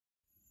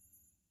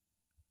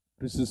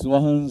ක්‍රිස්තුස්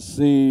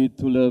වහන්සේ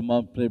තුල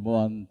මම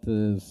ප්‍රේමවන්ත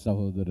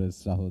සහෝදර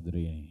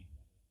සහෝදරියනි.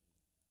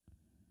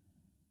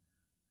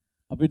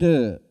 අපිට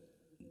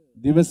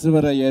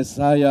දිවසවර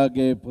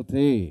යෙසායාගේ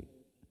පොතේ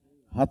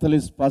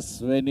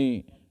 45 වෙනි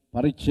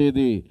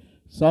පරිච්ඡේදයේ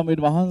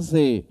ස්වාමීන්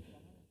වහන්සේ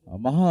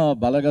මහා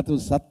බලගතු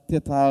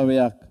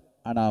සත්‍යතාවයක්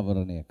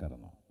අනාවරණය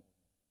කරනවා.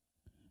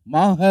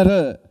 මාහැර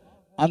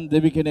අන්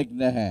දෙවි කෙනෙක්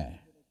නැහැ.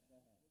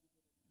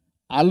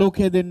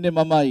 ආලෝකය දෙන්නේ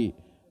මමයි,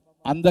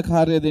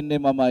 අන්ධකාරය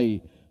දෙන්නේ මමයි,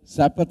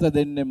 සැපත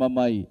දෙන්නේ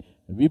මමයි,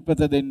 විපත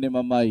දෙන්නේ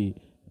මමයි,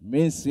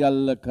 මේ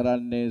සියල්ල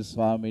කරන්නේ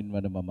ස්වාමින්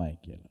වන මමයි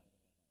කියලා.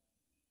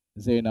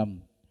 එසේනම්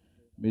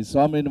මේ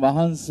ස්වාමින්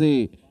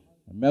වහන්සේ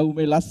මැව්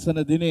මේ ලස්සන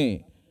දිනේ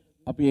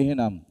අපි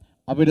එහෙනම්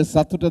අපිට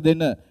සතුට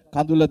දෙන,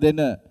 කඳුල දෙන,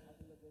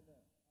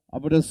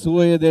 අපිට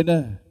සුවය දෙන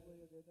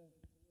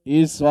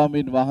ඒ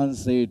ස්වාමින්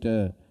වහන්සේට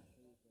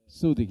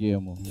ස්තුති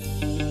කියමු.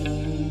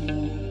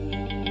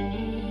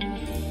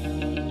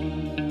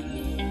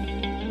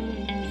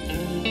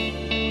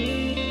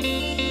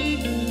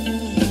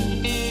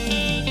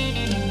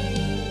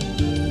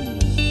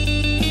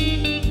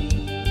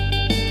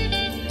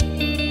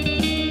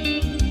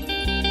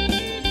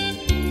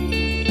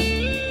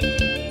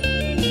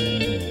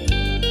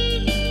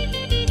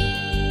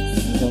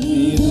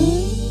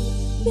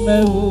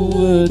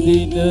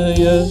 මැව්වදිනය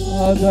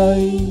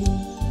අදයි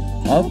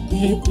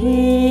අපි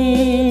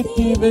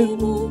ප්‍රීති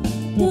වෙමු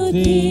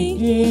තුති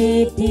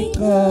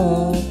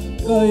ගීතිකා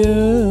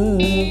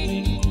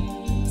ගයමින්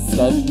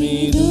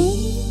සම්මිදුන්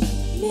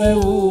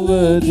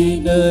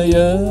මැව්වදිනය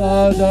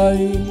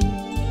අදයි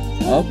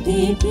අපි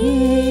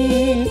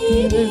ප්‍රීති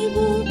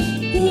වෙමු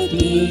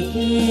තුති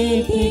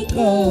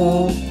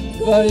ගීතිකා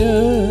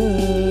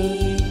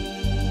ගයමින්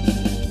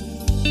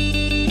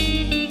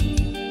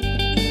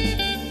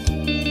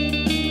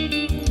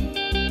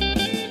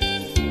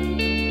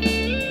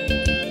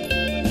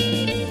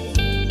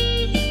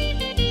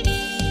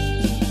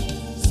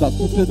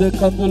සතුටද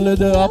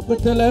කඳුලද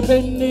අපට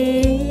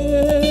ලැබෙන්නේ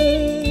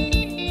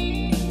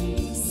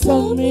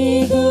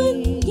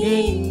සම්මිදුන්ගෙන්මයි.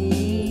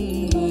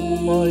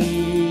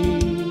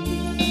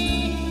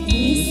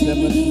 මේ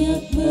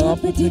සැමදියක්ම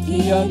අපට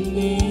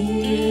කියන්නේ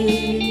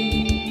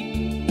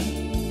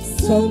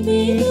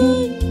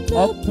සම්මිදුන්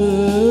අප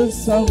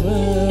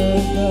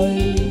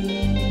සමගයි.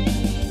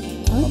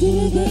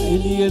 අඳුරද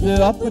එළියද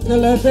අපට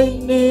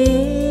ලැබෙන්නේ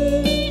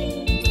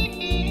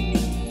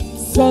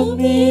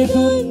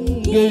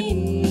සම්මිදුන්ගෙන්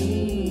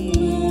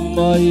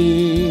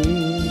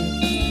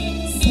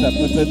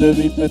සැපතද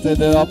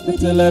විපතද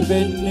අපට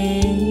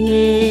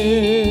ලැබෙන්නේ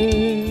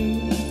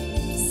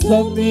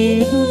සම්මිදුන්ගෙන්මයි.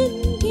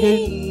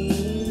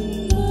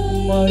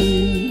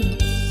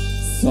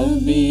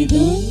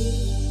 සම්මිදුන්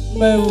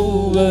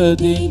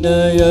මැව්වදිනය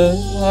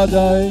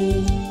අදයි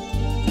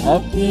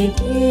අපි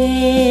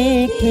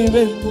ප්‍රීති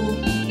වෙමු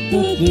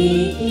තුති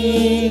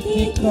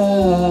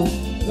ගීතිකා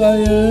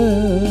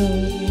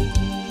ගයමින්.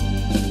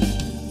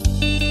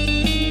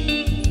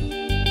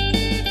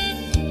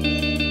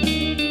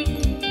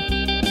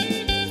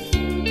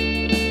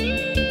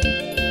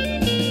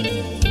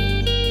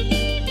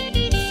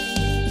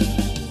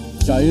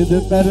 ජයද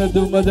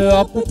පෙරදුමද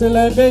අපට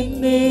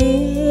ලැබෙන්නේ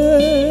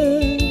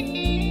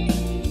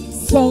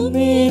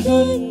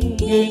සම්මිදුන්ගෙන්මයි.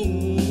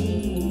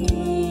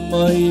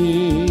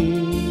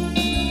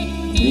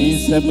 මේ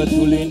සැම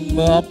තුලින්ම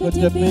අපට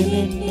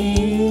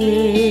පෙනෙන්නේ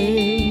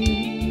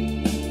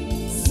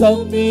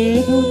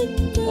සම්මිදුන්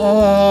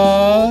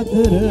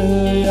ආදරයයි.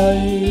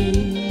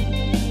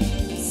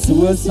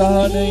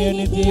 සුවසහනය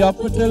නිදි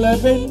අපට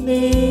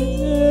ලැබෙන්නේ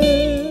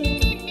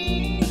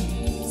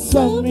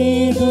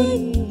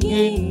සම්මිදුන්ගෙන්මයි.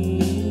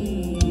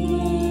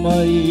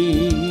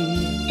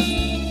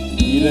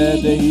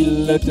 ඉරද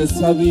ඉල්ලට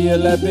සවිය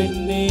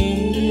ලැබෙන්නේ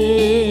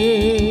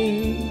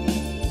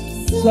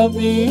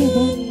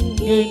සම්මිදුන්ගෙන්මයි.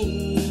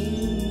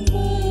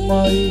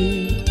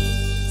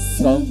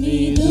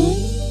 සම්මිදුන්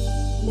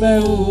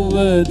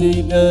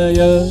මැව්වදිනය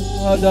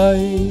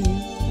අදයි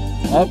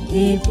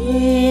අපි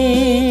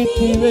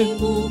ප්‍රීති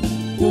වෙමු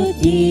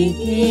තුති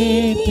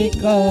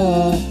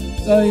ගීතිකා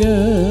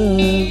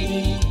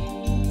ගයමින්.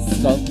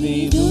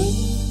 සම්මිදුන්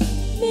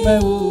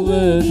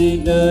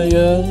මැව්වදිනය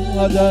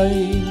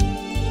අදයි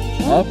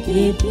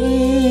අපි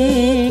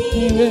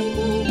ප්‍රීති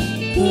වෙමු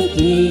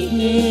තුති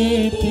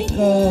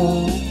ගීතිකා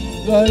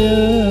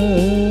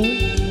ගයමින්.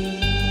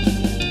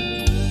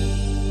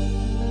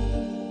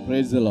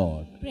 Praise the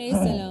Lord. Praise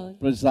the Lord.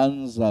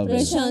 ප්‍රශංසා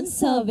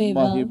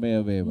වේවා. මහිමය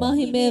වේවා.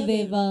 මහිමය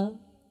වේවා.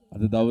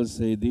 අද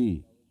දවසේදී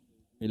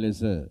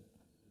එලෙස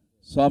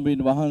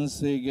ස්වාමීන්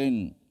වහන්සේගෙන්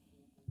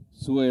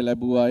සුවය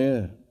ලැබුව අය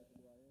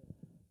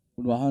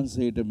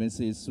උන්වහන්සේට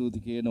මෙසේ ස්තුති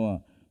කියනවා,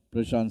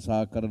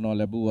 ප්‍රශංසා කරනවා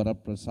ලැබුව වර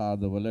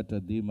ප්‍රසාදවලට,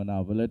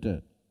 දීමනාවලට.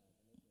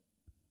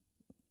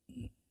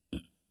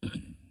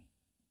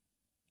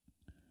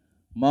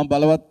 මා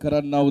බලවත්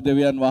කරන්නා වූ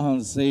දෙවියන්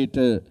වහන්සේට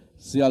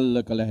සියල්ල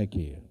කළ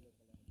හැකිය.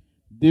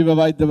 දිව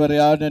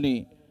වෛද්‍යවරයාණනි,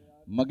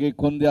 මගේ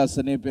කොන්දේ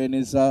අසනීපය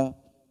නිසා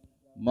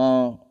මා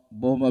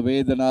බොහොම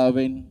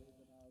වේදනාවෙන්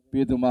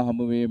පියතුමා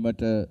හමු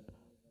වීමට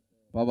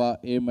පවා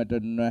ඒමට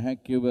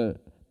නොහැකිව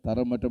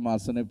තරමටම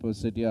අසනීපව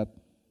සිටියත්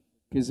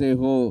කෙසේ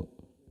හෝ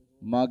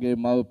මාගේ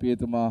මව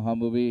පියතුමා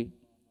හමු වී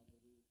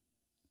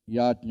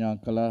යාඥා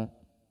කළා.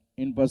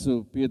 ඉන්පසු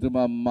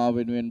පියතුමා මා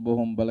වෙනුවෙන්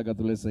බොහොම බලගත්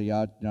ලෙස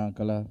යාඥා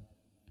කළා.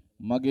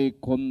 මගේ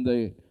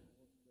කොන්දේ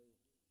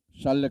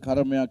ශල්‍ය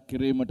කර්මයක්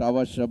කිරීමට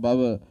අවශ්‍ය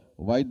බව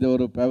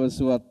වෛද්‍යවරු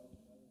පැවසුවත්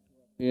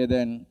එය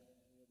දැන්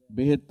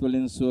බෙහෙත්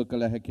වලින් සුව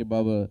කළ හැකි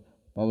බව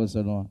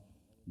පවසනවා.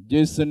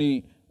 ජේසුනි,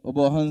 ඔබ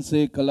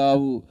වහන්සේ කළා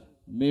වූ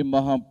මේ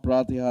මහා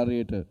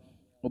ප්‍රාතිහාර්යයට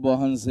ඔබ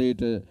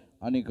වහන්සේට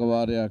අනික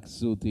වාරයක්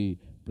ස්තුති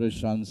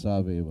ප්‍රශංසා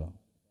වේවා.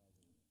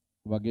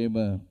 වගේම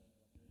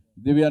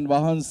දෙවියන්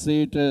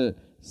වහන්සේට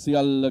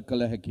සියල්ල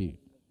කළ හැකි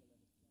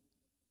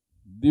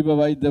දිව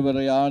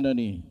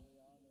වෛද්‍යවරයාණනි,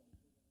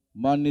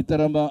 මා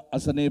නිතරම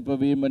අසනීප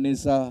වීම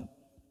නිසා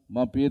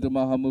මා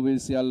පියතුමා හමු වී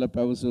සියල්ල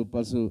පැවසූ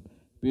පසු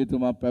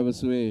පියතුමා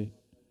පැවසුවේ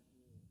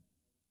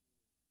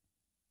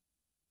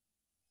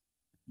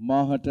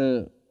මාහට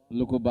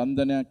ලොකු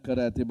බන්ධනයක් කර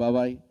ඇති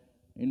බවයි.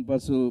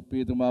 ඉන්පසු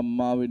පියතුමා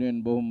මා වෙනුවෙන්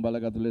බොහොම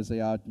බලගත් ලෙස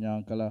යාඥා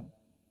කළා.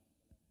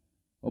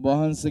 ඔබ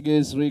වහන්සේගේ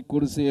ශ්‍රී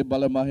කුරුසියේ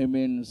බල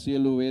මහිමෙන්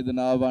සියලු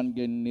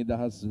වේදනාවන්ගෙන්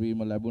නිදහස් වීම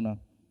ලැබුණා.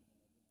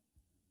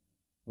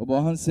 ඔබ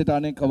වහන්සේට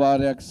අනේක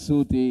වාරයක්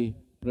ස්තුති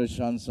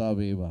ප්‍රශංසා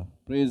වේවා.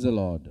 Praise the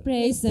Lord.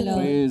 Praise the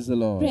Lord. Praise the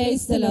Lord.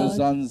 Praise the Lord.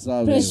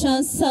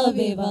 ප්‍රශංසා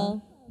වේවා.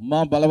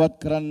 මා බලවත්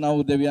කරන්නා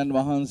වූ දෙවියන්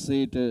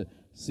වහන්සේට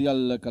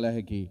සියල්ල කළ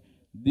හැකි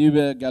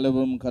දිව්‍ය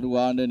ගැලවුම්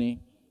කරුවාණනි,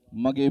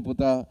 මගේ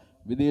පුතා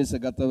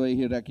විදේශගතව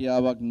එහි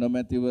රැකියාවක්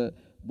නොමැතිව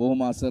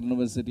බොහොම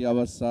අසරණව සිටි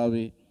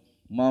අවස්ථාවේ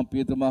මා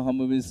පියතුමා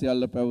හමු වී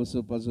සියල්ල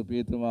පැවසූ පසු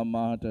පියතුමා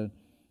මාහට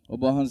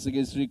ඔබ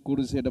වහන්සේගේ ශ්‍රී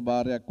කුරුසියට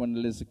බාරයක් වන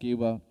ලෙස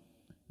කීවා.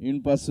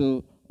 ඉන්පසු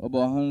ඔබ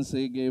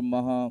වහන්සේගේ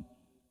මහා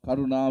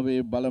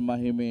කරුණාවේ බල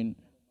මහිමෙන්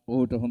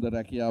ඔහුට හොඳ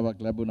රැකියාවක්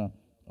ලැබුණා.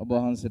 ඔබ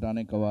වහන්සේට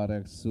අනේක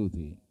වාරයක්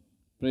ස්තුතියි.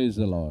 Praise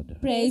the Lord.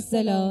 Praise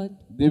the Lord.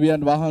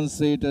 දෙවියන්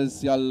වහන්සේට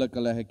සියල්ල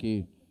කළ හැකි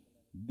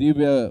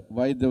දිව්‍ය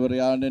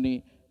වෛද්‍යවරයාණනි,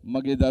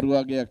 මගේ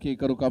දරුවාගේ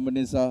අකීකරුකම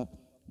නිසා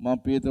මා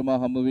පියතුමා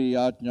හමු වී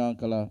යාඥා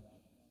කළා.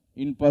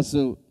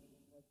 ඉන්පසු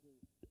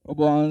ඔබ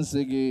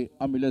වහන්සේගේ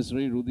අමිල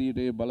ශ්‍රී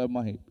රුධිරයේ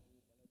බලමහි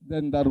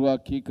දැන් දරුවා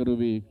කීකරු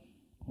වී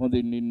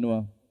හොඳින්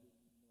ඉන්නවා.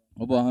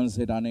 ඔබ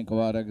වහන්සේට අනේක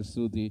වාරයක්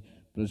ස්තුති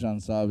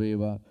ප්‍රශංසා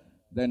වේවා.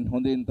 දැන්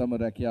හොඳින් තම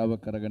රැකියාව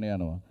කරගෙන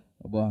යනවා.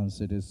 ඔබ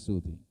වහන්සේට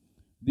ස්තුතියි.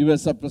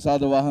 දිවස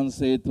ප්‍රසාද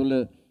වහන්සේ තුල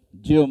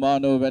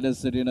ජීවමානව වැඩ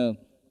සිටින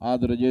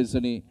ආදර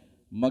ජේසුනි,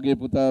 මගේ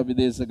පුතා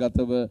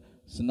විදේශගතව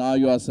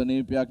ස්නායු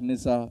අසනීපයක්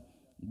නිසා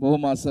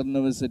බොහොම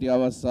අසරණව සිටි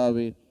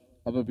අවස්ථාවේ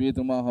අප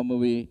පියතුමා හමු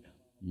වී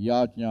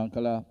යාඥා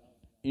කළා.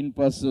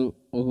 ඉන්පසු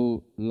ඔහු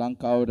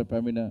ලංකාවට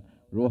පැමිණ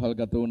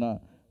රෝහල්ගත වුණා.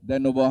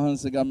 දැන් ඔබ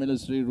වහන්සේගේ අමිල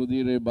ශ්‍රී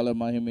රුධිරයේ බල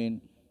මහිමෙන්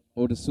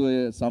ඔහුට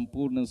සුවය,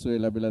 සම්පූර්ණ සුවය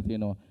ලැබිලා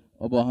තියෙනවා.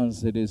 ඔබ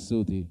වහන්සේට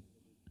ස්තුතියි.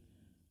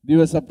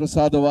 දිවස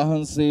ප්‍රසාද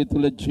වහන්සේ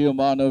තුල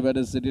ජීවමානව වැඩ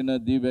සිටින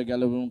දිව්‍ය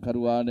ගැලවුම්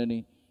කරුවාණනි,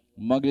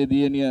 මගේ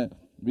දියණිය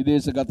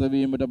විදේශගත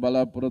වීමට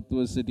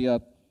බලාපොරොත්තුව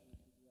සිටියත්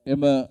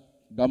එම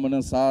ගමන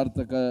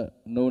සාර්ථක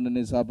නොවන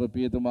නිසා අප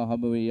පියතුමා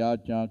හමු වී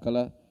යාඥා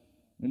කළා.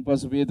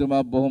 ඉන්පසු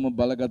පියතුමා බොහොම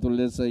බලගත්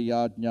ලෙස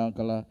යාඥා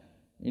කළා.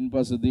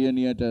 ඉන්පසු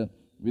දියණියට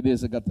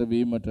විදේශගත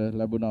වීමට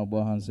ලැබුණ ඔබ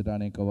වහන්සේට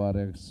අනේක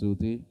වාරයක්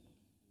ස්තුතියි.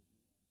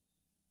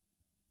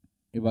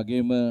 ඒ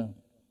වගේම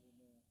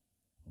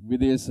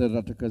විදේශ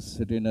රටක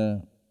සිටින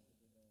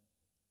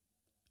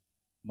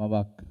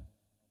මවක්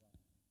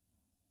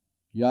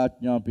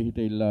යාඥා පිහිට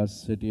ඉල්ලා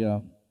සිටියා.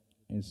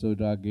 ඒ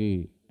සොයුරාගේ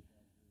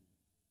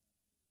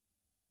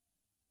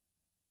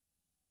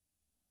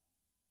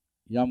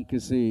යම්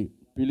කිසි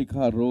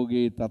පිළිකා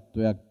රෝගී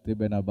තත්වයක්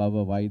තිබෙන බව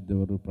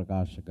වෛද්‍යවරු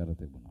ප්‍රකාශ කර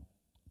තිබුණා.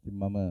 ඉතින්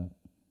මම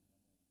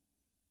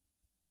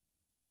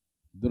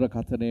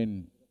දුරකථනයෙන්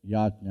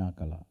යාඥා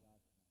කළා.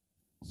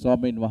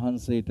 ස්වාමීන්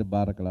වහන්සේට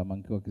බාර කළා.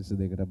 මං කිව්වා කිසි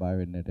දෙයකට බය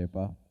වෙන්නට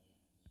එපා.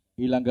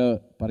 ඊළඟ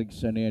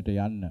පරීක්ෂණයට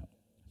යන්න.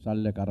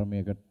 ශල්‍ය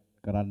කර්මයකට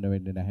කරන්න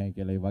වෙන්නේ නැහැ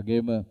කියලා. ඒ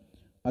වගේම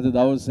අද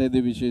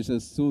දවසේදී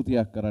විශේෂ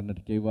ස්තුතියක්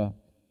කරන්නට කිව්වා.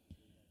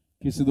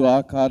 කිසිදු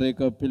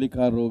ආකාරයක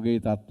පිළිකා රෝගී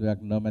තත්වයක්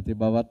නොමැති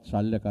බවත්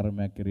ශල්‍ය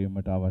කර්මයක්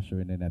කිරීමට අවශ්‍ය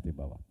වෙන්නේ නැති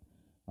බවත්.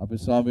 අපි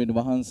ස්වාමීන්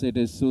වහන්සේට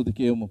ස්තුති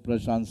කියමු,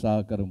 ප්‍රශංසා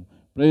කරමු.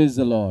 Praise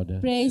the Lord.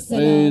 Praise the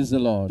Praise the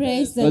Lord.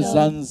 Praise the Lord.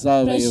 ප්‍රශංසා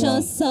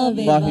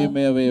වේවා.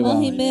 මහිමය වේවා.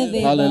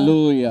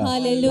 Hallelujah.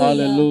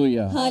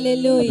 Hallelujah.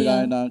 Hallelujah. අපි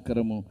ගායනා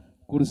කරමු.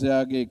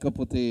 කුරුසයාගේ එක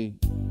පොතේ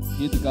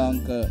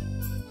ගීතකාංක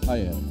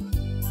 6.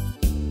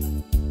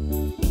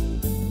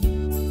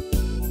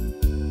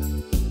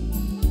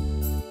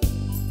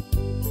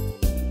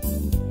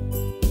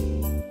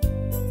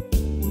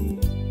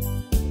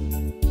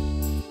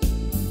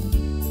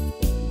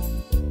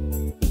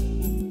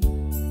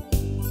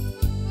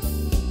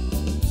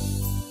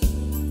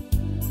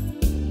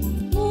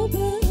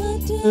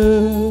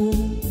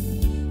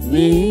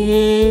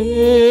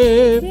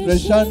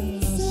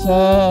 प्रशंसा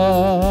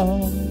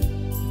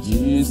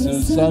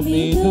Jesus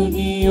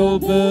समीदुनी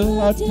ඔබ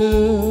අත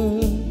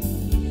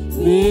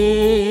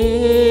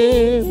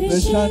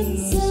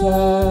प्रशंसा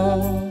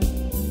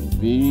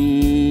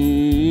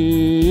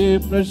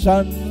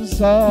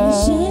प्रशंसा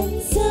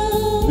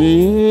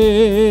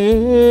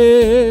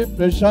වේ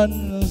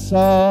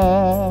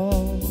ප්‍රශංසා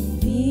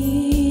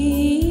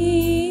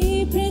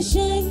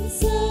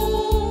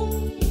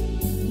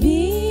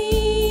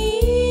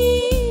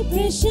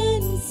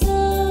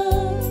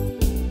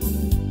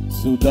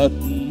සුදත්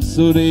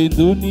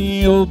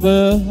සුරිඳුනි ඔබ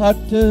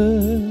හට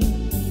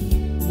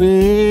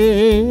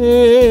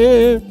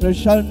වේ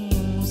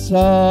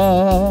ප්‍රශංසා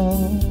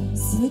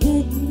සුදත්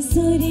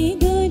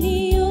සුරිඳුනි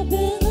ඔබ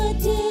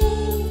හට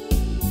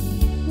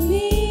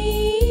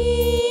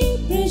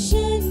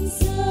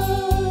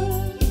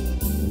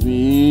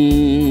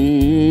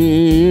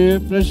වේ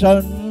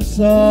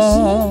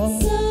ප්‍රශංසා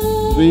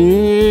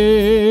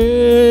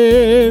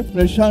වේ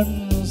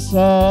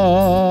ප්‍රශංසා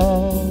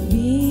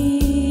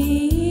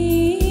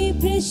වේ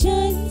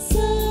ප්‍රශංසා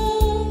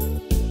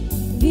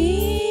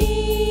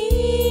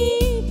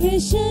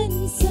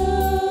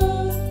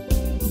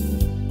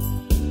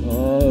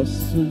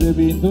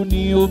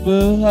සුදබිඳුනි ඔබ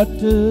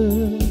හට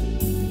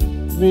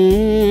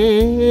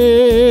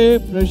වේ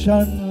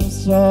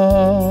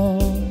ප්‍රශංසා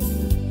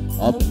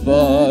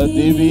අබ්බා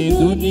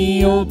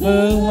දෙවිඳුනි ඔබ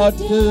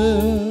හට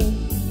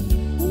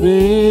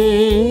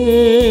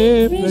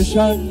වේ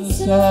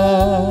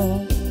ප්‍රශංසා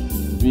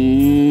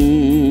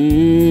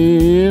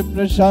වේ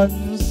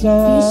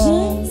ප්‍රශංසා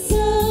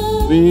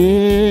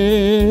වේ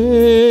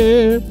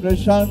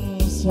ප්‍රශංසා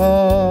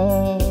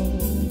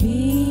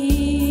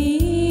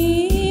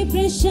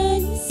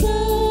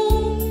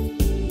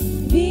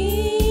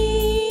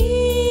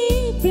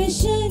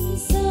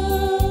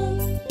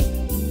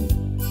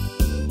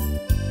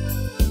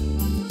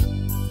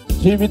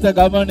ජීවිත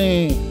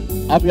ගමනේ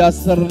අපි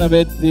අසරණ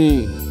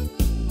වෙද්දී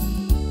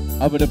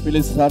අපිට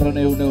පිළිසරණ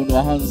වුණ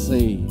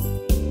උන්වහන්සේ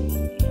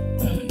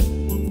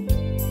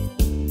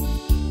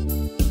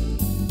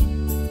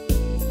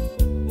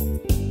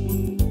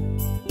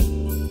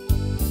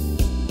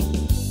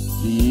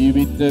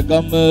ජීවිත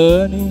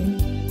ගමනේ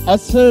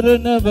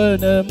අසරණ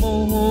වන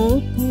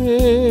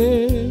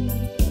මොහොතේ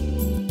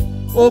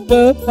ඔබ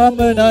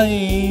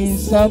පමණයි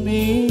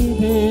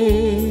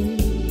සමීපේ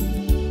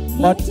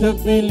මට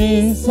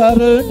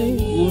පිළිසරණ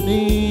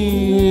වුණේ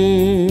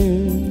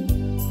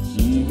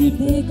ජීවිත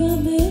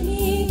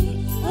ගමනේ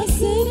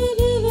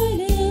අසරණ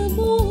වන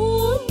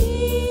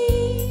මොහොතේ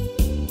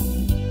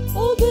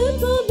ඔබ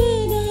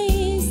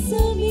පමණයි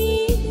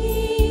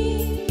සමීපේ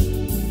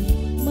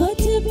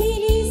මට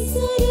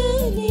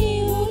පිළිසරණ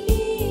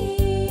වුණේ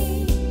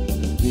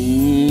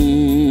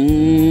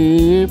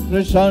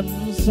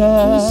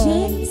ප්‍රශංසා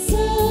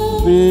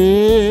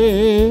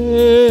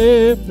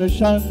වේ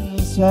ප්‍රශංසා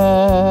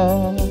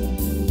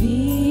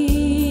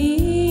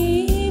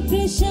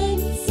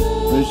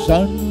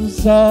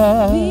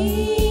ප්‍රශංසා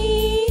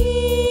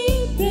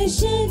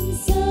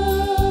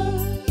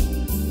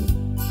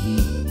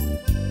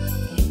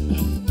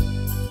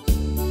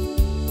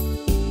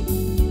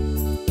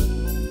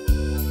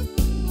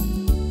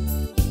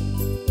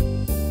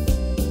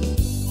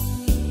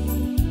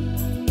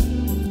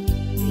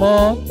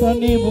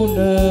මාතනි වුණ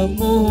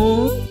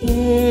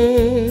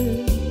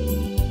මොහොතේ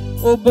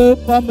ඔබ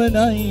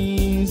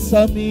පමණයි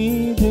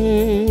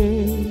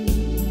සමීපේ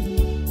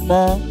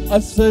මා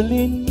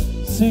අසලින්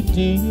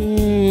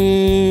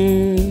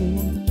සිටියේ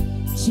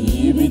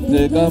ජීවිත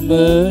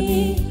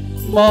ගමනේ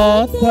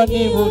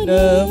මාතනි වුණ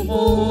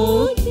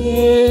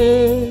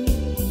මොහොතේ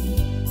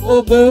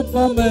ඔබ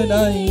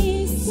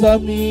පමණයි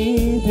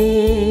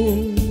සමීපේ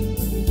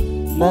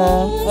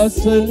මා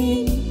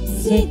අසලින්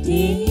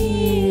සිටියේ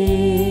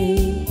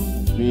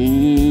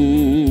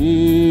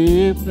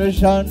වේ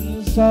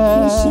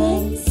ප්‍රශංසා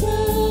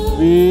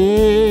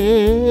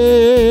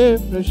වේ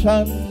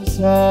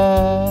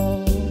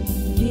ප්‍රශංසා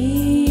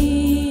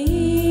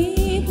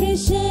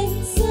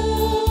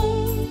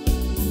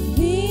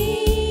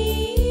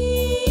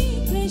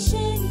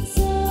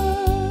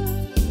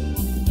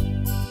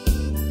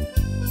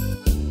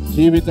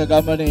ජීවිත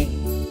ගමනේ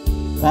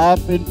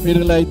පාපෙන්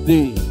පිරලා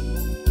ඉද්දී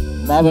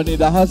මව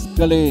නිදහස්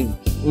කළේ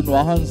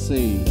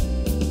උන්වහන්සේ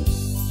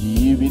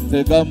ජීවිත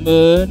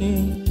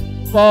ගමනේ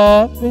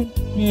පාපෙන්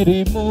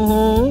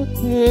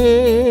පිරිමෝතේ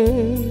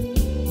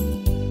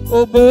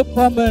ඔබ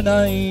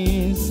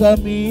පමණයි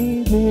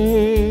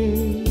සමීපේ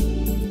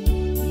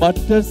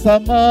මට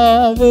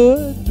සමාව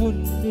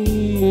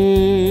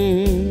දුන්නේ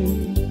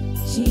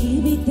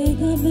ජීවිත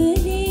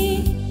ගමනේ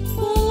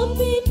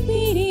පාපෙන්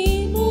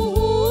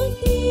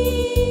පිරිමෝතේ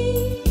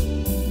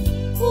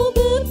ඔබ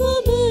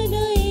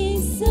පමණයි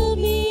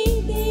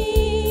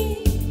සමීපේ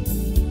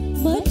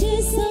මට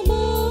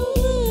සමාව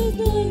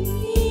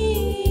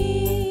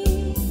දුන්නේ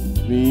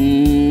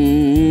වේ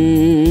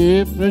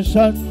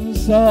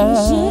ප්‍රශංසා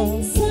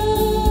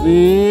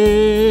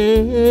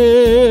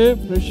වේ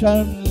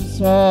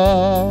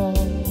ප්‍රශංසා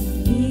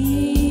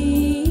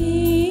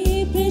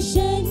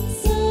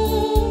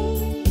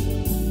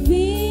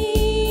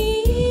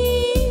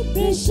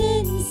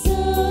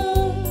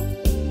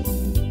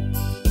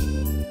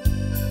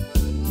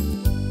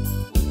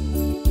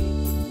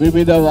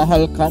විවිධ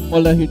වහල්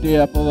කම්වල හිටිය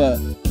අපව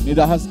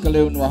නිදහස්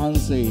කළේ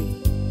උන්වහන්සේ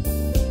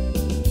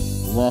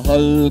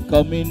වහල්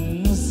කමින්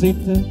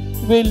සිත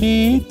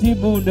වෙලී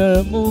තිබුණ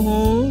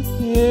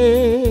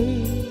මොහොතේ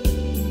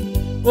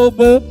ඔබ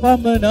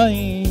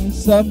පමණයි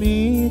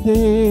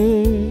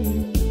සමීදේ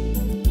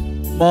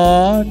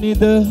මා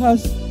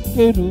නිදහස්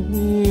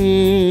කෙරුවේ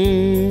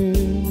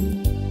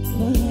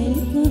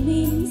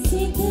වහල්කමින්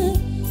සිත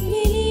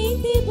වෙලී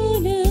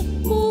තිබුණ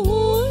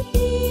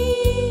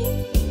මොහොතේ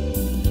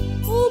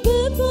ඔබ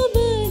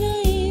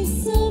පමණයි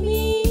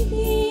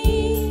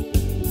සමීපේ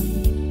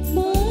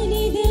මා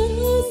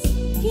නිදහස්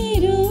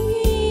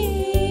කෙරුවේ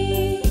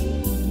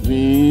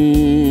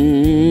වේ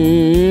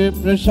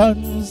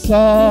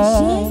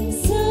ප්‍රශංසා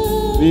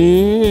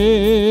වේ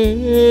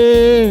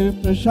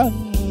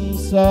ප්‍රශංසා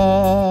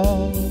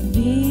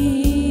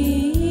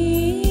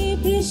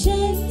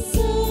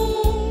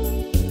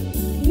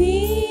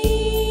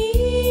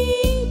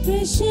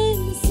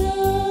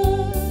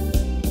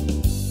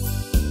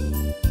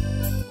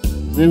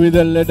විවිධ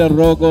ලෙඩ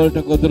රෝග වලට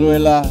ගොදුරු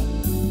වෙලා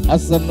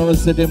අසන්නව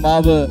සිටි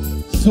මාව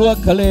සුව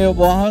කළේ ඔබ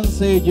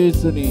වහන්සේ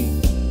ජේසුනි.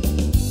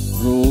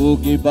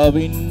 රෝගී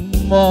බවින්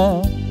මා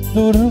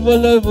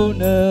දුර්වල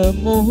වුණ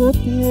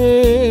මොහොතේ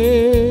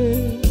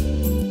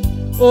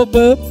ඔබ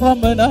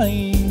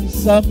පමණයි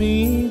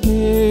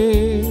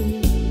සමීපේ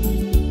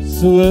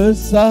සුව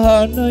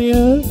සහනය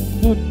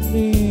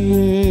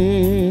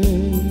දුන්නේ.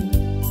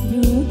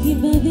 රෝගී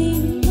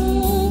බවින්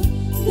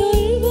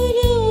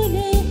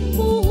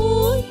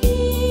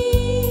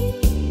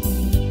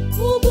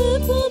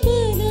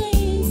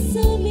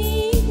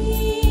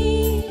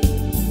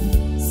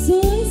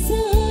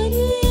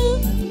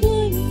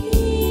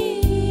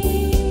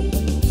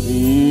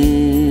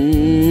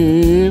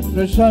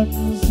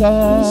प्रशंसा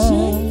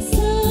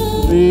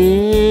वे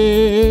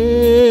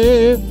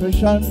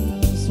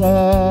प्रशंसा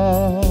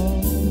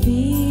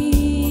वे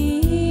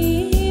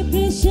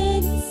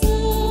प्रशंसा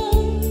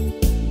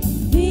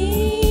वे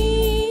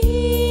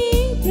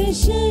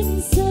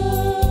प्रशंसा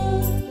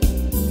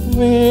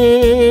वे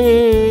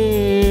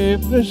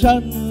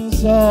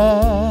प्रशंसा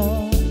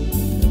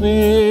वे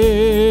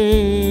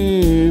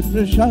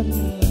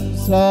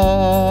प्रशंसा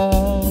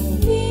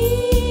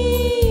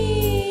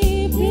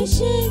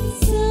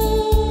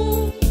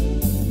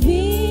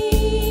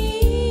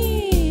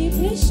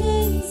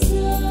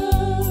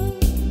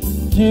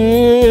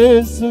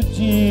Jesu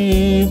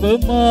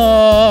jivamanai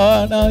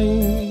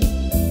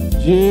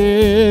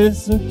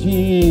Jesu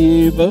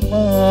jivamanai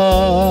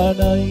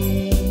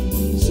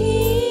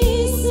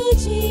Jesu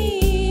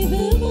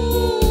jivamanai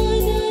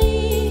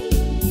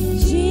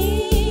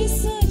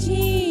Jesu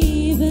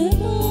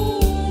jivamanai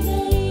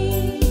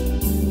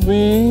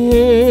Ve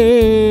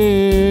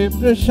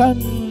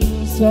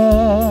prashansa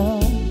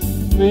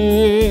Ve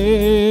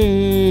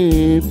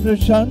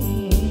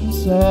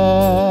prashansa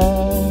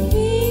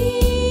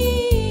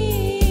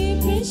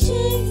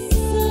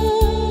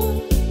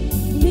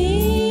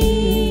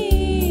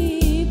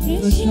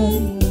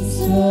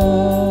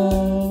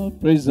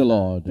Praise the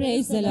Lord.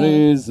 Praise the Lord.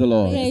 Praise the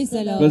Lord. Praise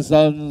the Lord.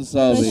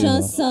 Prasansa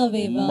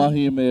veva.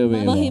 Mahime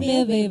veva.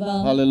 Mahime veva.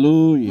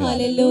 Hallelujah.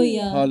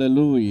 Hallelujah.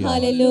 Hallelujah.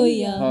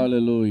 Hallelujah.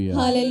 Hallelujah.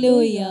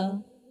 Hallelujah.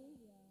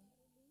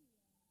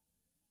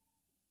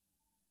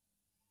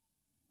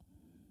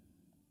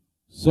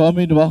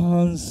 ස්වාමීන්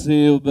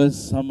වහන්සේ ඔබ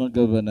සමග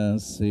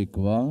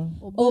වනසේක්වා.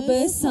 ඔබ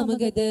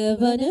සමගද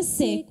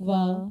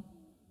වනසේක්වා.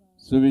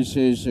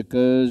 සුවිශේෂක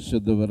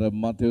ශුද්ධවර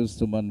මතෙවුස්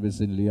තුමන්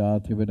විසින් ලියා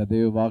තිබෙන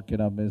දේව වාක්‍ය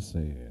නම්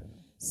මෙසේය.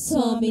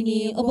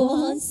 ස්වාමිනී ඔබ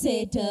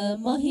වහන්සේට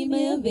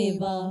මහිමය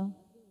වේවා.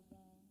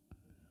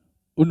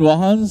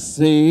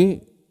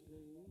 උන්වහන්සේ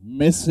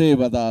මෙසේ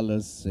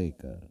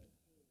වදාළසේක.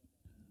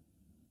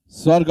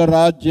 ස්වර්ග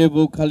රාජ්‍ය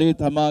වූ කලී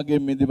තමාගේ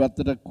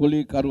මිදිවතට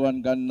කුලී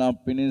කරුවන් ගන්නා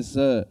පිණිස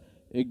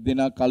එක්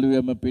දිනක්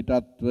කලුවෙම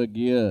පිටත්ව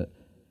ගිය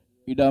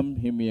ඉඩම්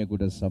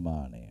හිමියෙකුට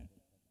සමානය.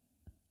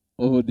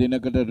 ඔහු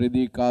දිනකට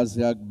රිදී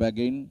කාසයක්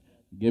බැගින්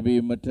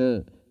ගෙවීමට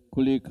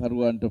කුලී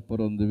කරුවන්ට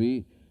පොරොන්දු වී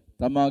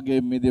තමාගේ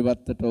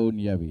මිදිවත්තට වුන්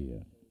යවිය.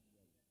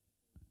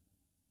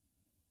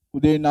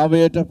 උදේ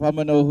 9ට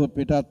පමණ ඔහු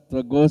පිටත්ව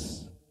ගොස්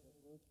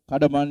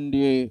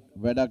කඩමණ්ඩියේ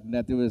වැඩක්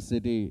නැතිව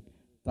සිටි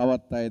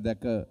තවත් අය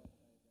දැක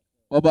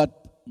ඔබත්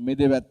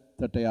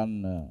මිදිවත්තට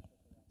යන්න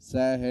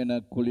සෑහෙන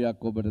කුලියක්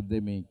ඔබට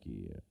දෙමි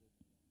කීය.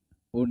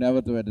 ඔහු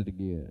නැවත වැඩට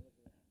ගිය.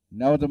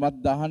 නැවත මත්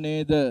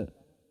දහනේද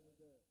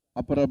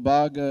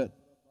අපරභාග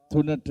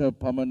 3ට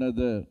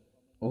පමණද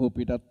ඔහු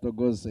පිටත්ව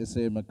ගොස්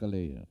එසේම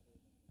කළේය.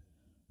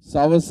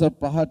 සවස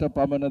 5ට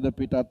පමණද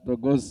පිටත්ව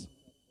ගොස්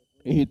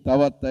එහි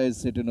තවත් අය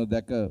සිටිනු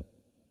දැක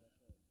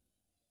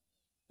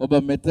ඔබ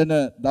මෙතන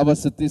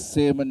දවස්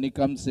 30ෙම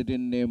නිකම්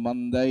සිටින්නේ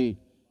මන්දයි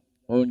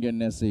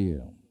ඔවුන්ගෙන් ඇසීය.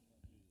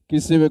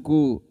 කිසිවෙකු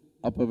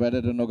අප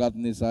වැඩට නොගත්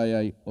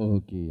නිසායයි ඔහු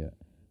කීය.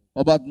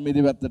 ඔබත්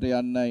මිදිවත්තට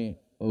යන්නයි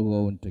ඔහු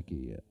ඔවුන්ට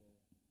කීය.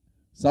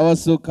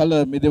 සවස් කල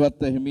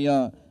මිදිවත්ත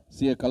හිමියා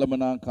සිය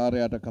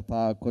කලමනාකාරයට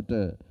කතා කොට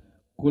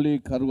කුලී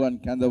කරුවන්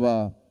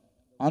කැඳවා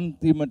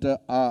අන්තිමට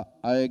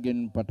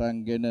අයගෙන්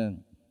පටන්ගෙන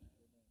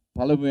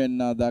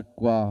පළමුවෙන්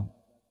දක්වා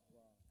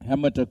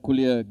හැමට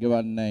කුලිය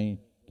ගෙවන්නයි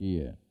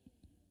කීය.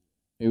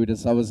 එවිට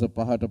සවස්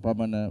 5ට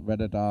පමණ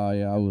වැඩට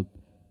ආය આવුත්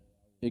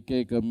එක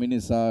එක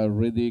මිනිසා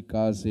රෙදි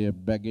කාසිය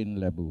බැගින්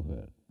ලැබුහ.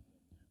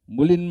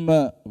 මුලින්ම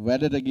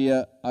වැඩට ගිය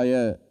අය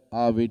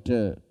ආ විට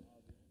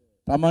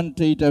තමන්ට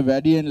ඊට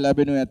වැඩියෙන්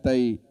ලැබෙනු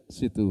ඇතැයි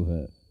සිතූහ.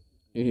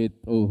 එහෙත්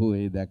ඔහු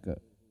ඒ දැක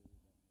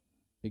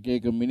එක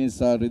එක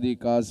මිනිසා රෙදි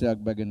කාසියක්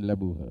බැගින්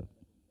ලැබුහ.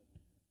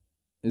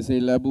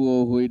 එසේ ලැබූ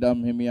ඔහු ඉඩම්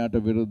හිමියාට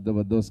විරුද්ධව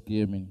දොස්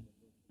කියමින්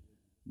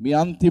මේ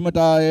අන්තිමට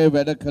ආයේ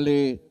වැඩ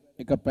කළේ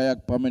එක පැයක්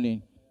පමණි.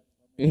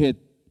 එහෙත්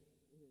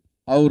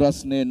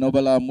අවුරස්නේ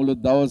නොබලා මුළු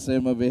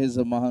දවසේම වෙහෙස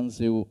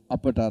මහන්සි වූ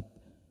අපටත්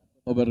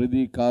ඔබ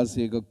රිදී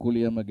කාසියක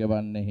කුලියම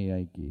ගෙවන්නේ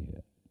යයි කීහ.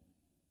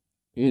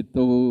 ඒත්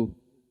ඔහු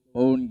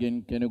ඔවුන්ගෙන්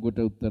කෙනෙකුට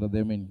උත්තර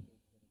දෙමින්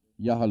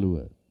යහළුව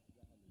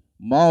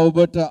මා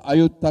ඔබට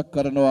අයුත්තක්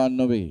කරනවා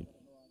නොවේ.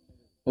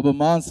 ඔබ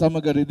මා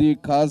සමග රිදී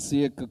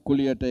කාසියක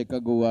කුලියට එකග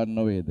වූවා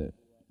නොවේද?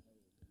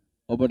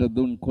 ඔබට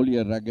දුන්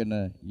කුලිය රැගෙන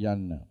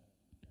යන්න.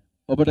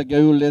 ඔබට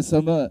ගෙවූ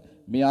ලෙසම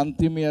මේ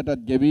අන්තිමයට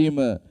ගෙවීම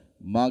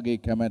මාගේ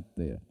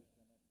කැමැත්තය.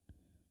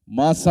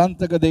 මා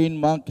සන්තක දෙයින්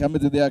මා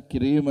කැමති දෙයක්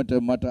කිරීමට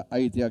මට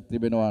අයිතියක්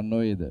තිබෙනවා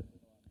නොවේද?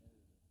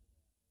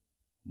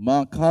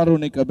 මා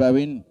කාරුණික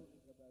බැවින්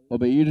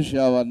ඔබ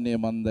ඊර්ෂ්‍යාවන්නේ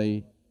මන්දයි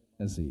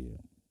ඇසීය.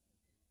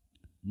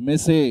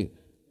 මෙසේ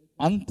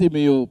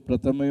අන්තිමයෝ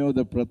ප්‍රථමයෝද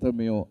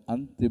ප්‍රථමයෝ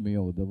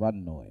අන්තිමයෝද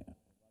වන්නෝය.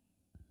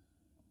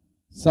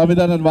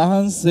 සමිඳුන්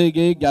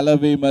වහන්සේගේ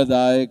ගැලවීම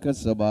දායක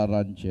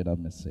සභාරංචිය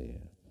මෙසේය.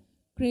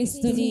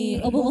 ක්‍රිස්තුනි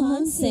ඔබ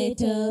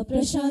වහන්සේට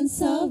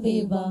ප්‍රශංසා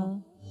වේවා.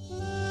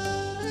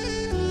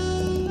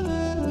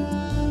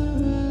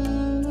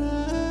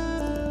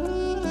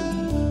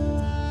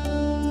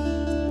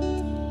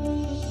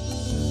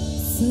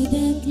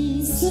 සුදත්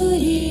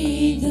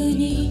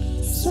සුරීදුනි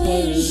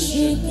ස්පර්ශ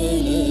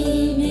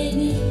කරමෙන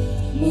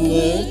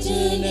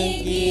මුවචන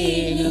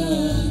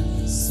කියනා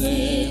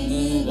සේම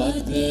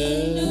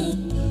වදනම්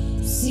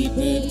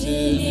සිතට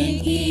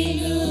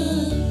නැගිනා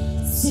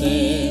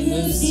සේම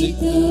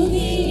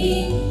සිතුවිලි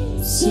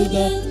සුදත්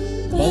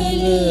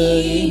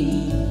බලයෙන්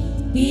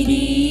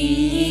පිරිතිවේවා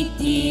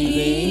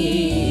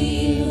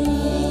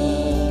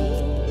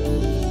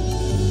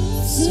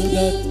සුදත්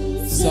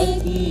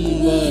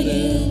සත්වර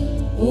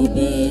ඔබ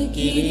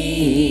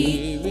කිරිවේවා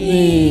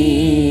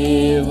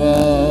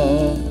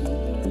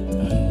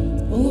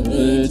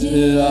ඔබට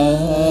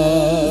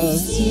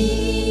ආශිර්වාද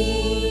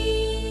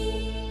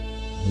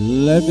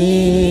ලැබේවා.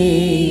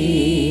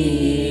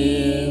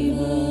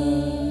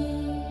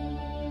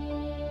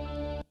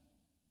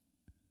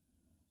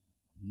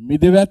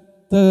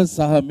 මිදිවැත්ත සහ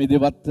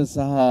මිදිවත්ත සහ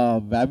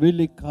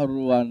වැවිලි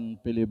කරුවන්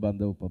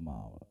පිළිබඳ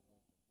උපමාව.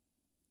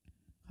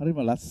 හරිම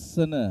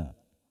ලස්සන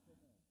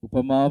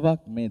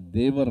උපමාවක් මේ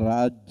දේව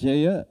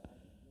රාජ්‍යය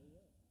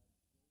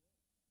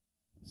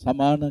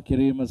සමාන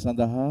කිරීම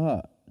සඳහා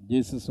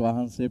ජේසුස්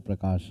වහන්සේ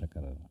ප්‍රකාශ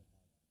කරනවා.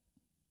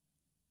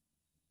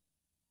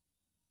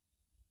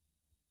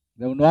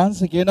 දැන්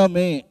උන්වහන්සේ කියනවා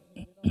මේ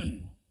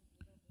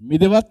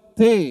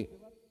මිදවත්තේ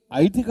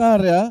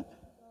අයිතිකාරයා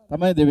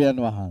තමයි දෙවියන්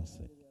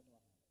වහන්සේ.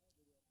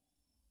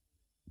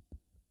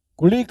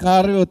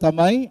 කුලීකාරයෝ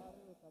තමයි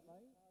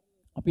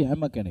අපි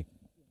හැම කෙනෙක්.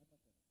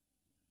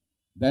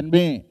 දැන්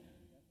මේ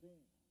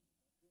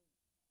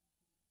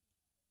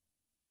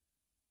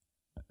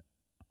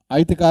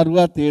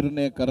අයිතිකාරුවා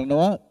තීරණය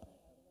කරනවා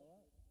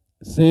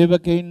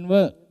සේවකයින්ව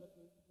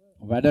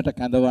වැඩට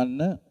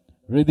කැඳවන්න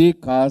රිදී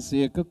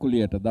කාසියක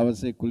කුලියට.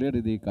 දවසේ කුලිය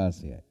රිදී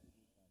කාසියයි.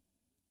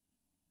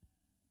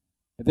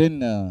 ඉතින්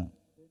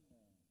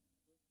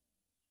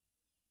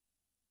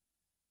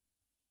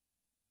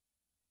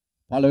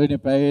පළවෙනි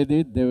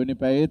පැයේදී දෙවෙනි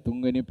පැයේ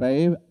තුන්වෙනි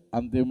පැයේ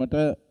අන්තිමට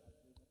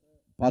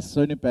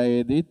පස්වෙනි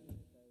පැයේදීත්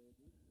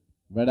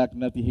වැඩක්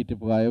නැති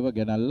හිටපු අයව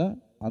ගෙනල්ලා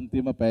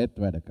අන්තිම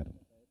පැයෙත් වැඩ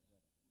කරනවා.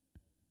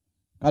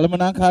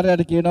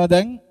 කලමනාකාරයාට කියනවා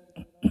දැන්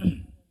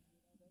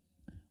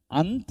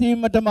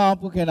අන්තිමටම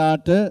ආපු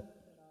කෙනාට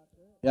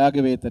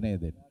එයාගේ වේතනය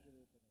දෙන්න.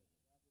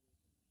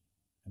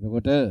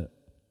 එතකොට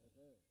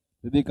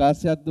රිදී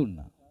කාසියක්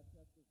දුන්නා.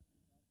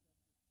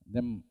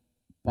 දැන්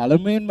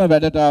පළමුවෙන්ම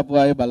වැඩට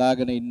ආපු අය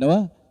බලාගෙන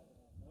ඉන්නවා.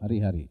 හරි.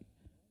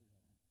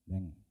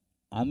 දැන්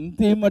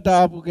අන්තිමට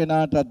ආපු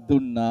කෙනාටත්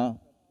දුන්නා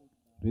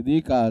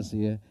රිදී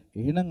කාසිය.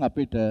 එහෙනම්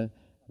අපිට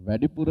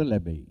වැඩිපුර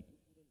ලැබෙයි.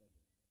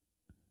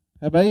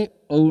 හැබැයි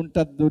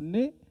ඔවුන්ටත්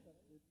දුන්නේ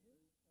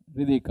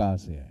රිදී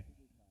කාසියයි.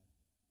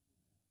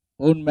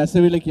 ඔවුන්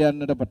මැසවිලි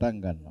කියන්නට පටන්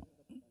ගන්නවා.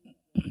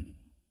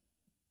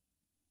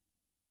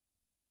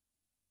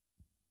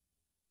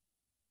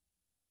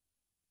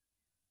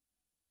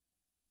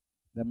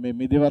 දැන් මේ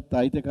මිදිවත්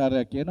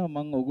අයිතිකාරයා කියනවා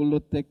මම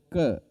ඔයගොල්ලොත් එක්ක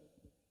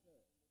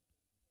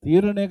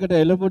තීරණයකට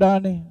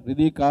එළඹුණානේ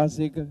රිදී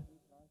කාසියක.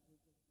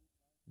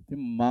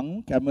 ඉතින් මං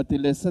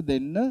කැමති ලෙස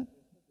දෙන්න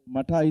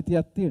මට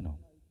අයිතියක්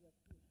තියෙනවා.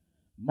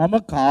 මම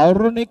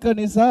කාරුණික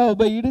නිසා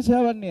ඔබ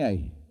ඊර්ෂ්‍යාවන්නේ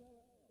ඇයි?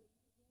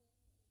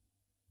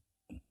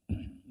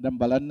 දැන්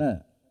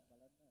බලන්න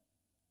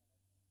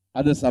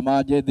අද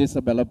සමාජයේ දේශ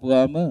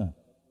බලපුවාම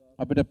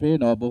අපිට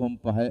පේනවා බොහොම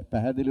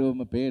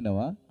පැහැදිලිවම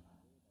පේනවා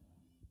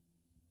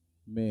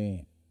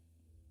මේ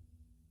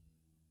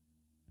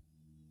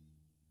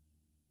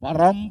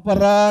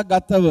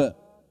පරම්පරාගතව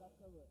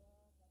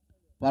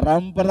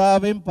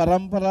පරම්පරාවෙන්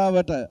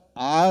පරම්පරාවට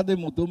ආදි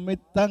මුතුන්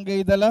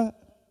මිත්තන්ගේ ඉඳලා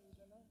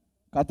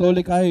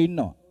කතෝලික අය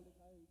ඉන්නවා.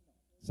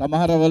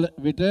 සමහර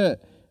විට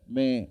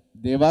මේ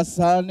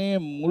දේවස්ථානයේ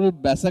මුල්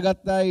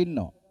බැසගත් අය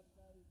ඉන්නවා.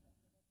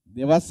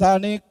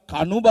 දේවස්ථානයේ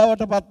කණු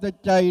බවට පත්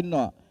වෙච්ච අය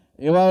ඉන්නවා.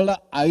 ඒවා වල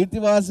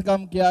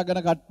අයිතිවාසිකම් කියාගෙන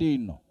කට්ටිය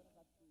ඉන්නවා.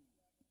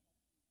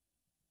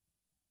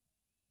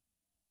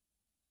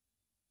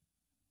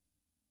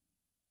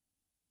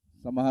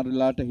 සමහර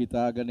වෙලාවට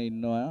හිතාගෙන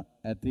ඉන්නවා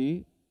ඇති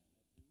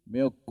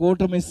මේ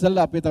ඔක්කොටම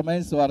ඉස්සෙල්ලා අපි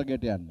තමයි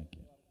ස්වර්ගයට යන්නේ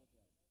කියලා.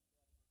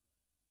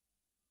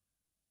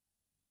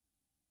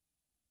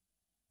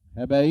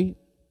 හැබැයි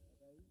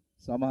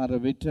සමහර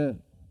විට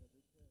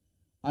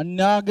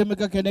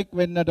අන්‍යාගමික කෙනෙක්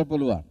වෙන්නට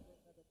පුළුවන්.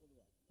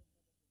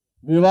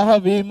 විවාහ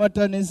වීමට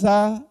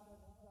නිසා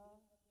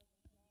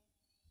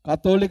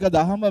කතෝලික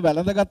දහම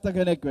වැළඳගත්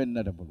කෙනෙක්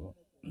වෙන්නට පුළුවන්.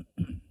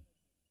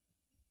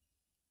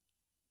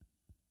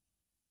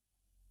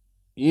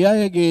 ඒ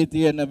අයගේ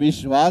තියෙන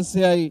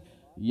විශ්වාසයයි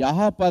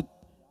යහපත්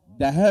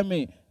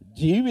දැහැමි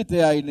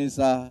ජීවිතයයි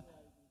නිසා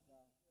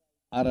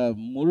අර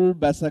මුල්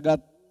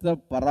බැසගත්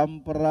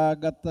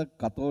පරම්පරාගත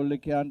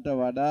කතෝලිකයන්ට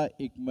වඩා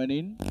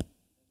ඉක්මනින්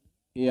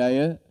ඒ අය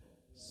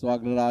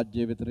ස්වර්ග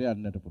රාජ්‍ය වෙතට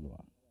යන්නට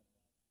පුළුවන්.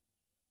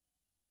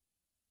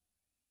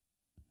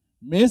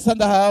 මේ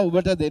සඳහා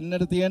ඔබට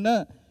දෙන්නට තියෙන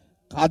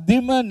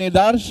කදිම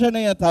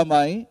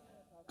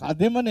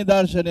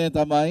නිදර්ශනය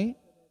තමයි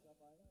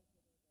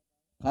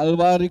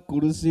කල්වාරි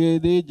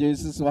කුරුසියේදී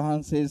ජේසුස්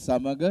වහන්සේ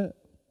සමග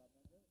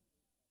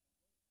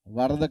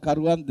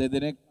වරදකරුවන්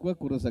දෙදෙනෙක්ව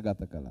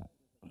කුරුසගත කළා.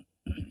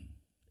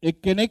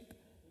 එක්කෙනෙක්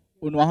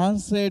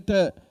උන්වහන්සේට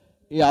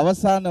ඒ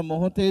අවසාන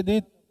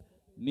මොහොතේදී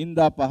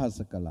නිନ୍ଦා පහස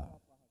කළා.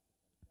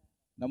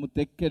 නමුත්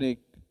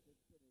එක්කෙනෙක්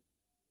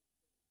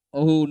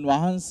ඔහු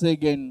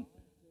උන්වහන්සේගෙන්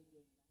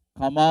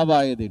කමාව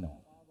අයදිනවා.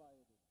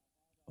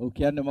 ඔහු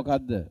කියන්නේ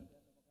මොකද්ද?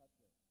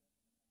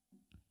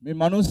 මේ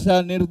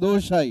මනුස්සයා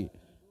නිර්දෝෂයි.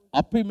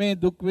 අපි මේ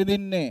දුක්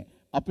විඳින්නේ,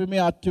 අපි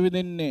මේ අච්චු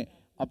විඳින්නේ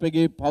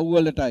අපගේ පව්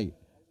වලටයි.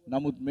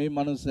 නමුත් මේ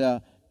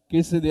මනුස්සයා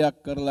කිසි දෙයක්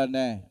කරලා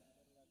නැහැ.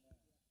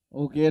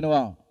 ඔහු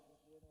කියනවා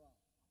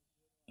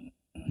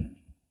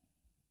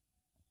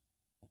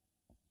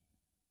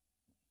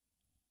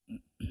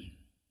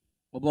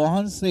ඔබ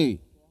වහන්සේ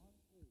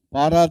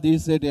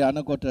පාරාදීසයට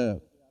යනකොට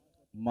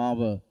මාව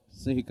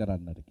සිහි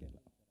කරන්නට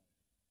කියලා.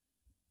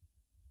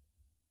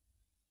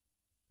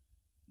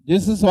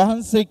 ජේසුස්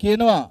වහන්සේ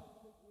කියනවා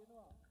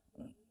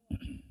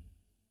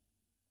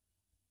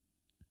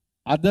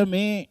අද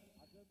මේ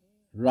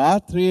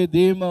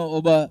රාත්‍රියේදීම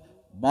ඔබ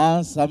මා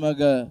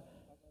සමග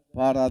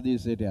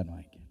පාරාදීසයට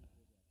යනවා කියලා.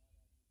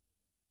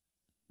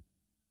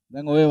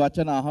 දැන් ওই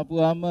වචන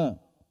අහපුවාම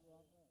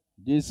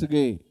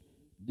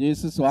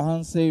ජේසුස්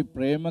වහන්සේ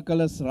ප්‍රේම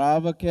කළ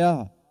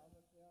ශ්‍රාවකයා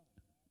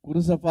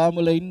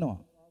කුරුසපාමුල ඉන්නවා.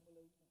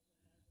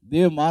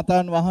 දේව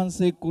මාතාන්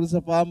වහන්සේ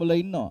කුරුසපාමුල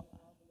ඉන්නවා.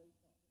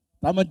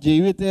 තම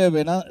ජීවිතය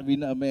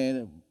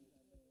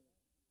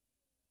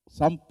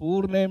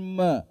සම්පූර්ණයෙන්ම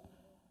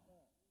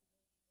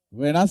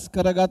වෙනස්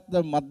කරගත්ත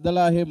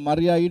මද්දලාහේ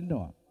මරියා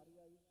ඉන්නවා.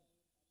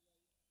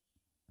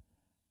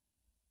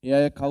 ඒ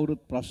අය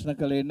කවුරුත් ප්‍රශ්න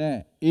කළේ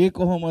නැහැ. ඒ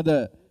කොහොමද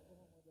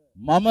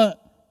මම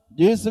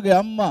ජේසුගේ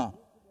අම්මා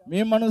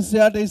මේ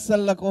මිනිස්යාට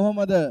ඉස්සල්ලා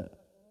කොහොමද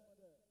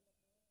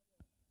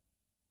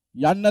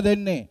යන්න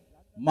දෙන්නේ?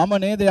 මම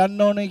නේද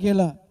යන්න ඕනේ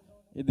කියලා.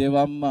 ඒ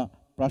දෙවම්මා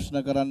ප්‍රශ්න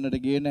කරන්නට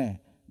ගියේ නැහැ.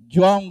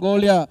 ජෝම්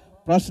ගෝලියා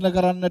ප්‍රශ්න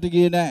කරන්නට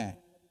ගියේ නැහැ.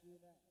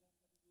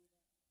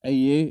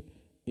 ඇයි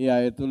ඒ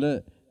අය තුල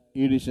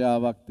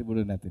ඊර්ෂ්‍යාවක්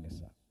තිබුණේ නැති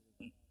නිසා.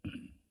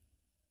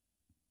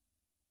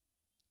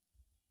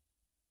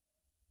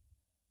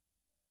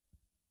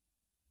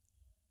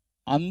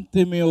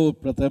 අන්තිමයෝ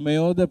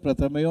ප්‍රථමයෝද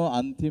ප්‍රථමයෝ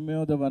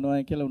අන්තිමයෝද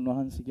වනවයි කියලා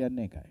උන්වහන්සේ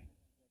කියන්නේ ඒකයි.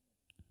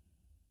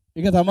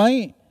 ඒක තමයි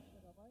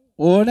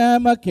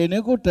ඕනෑම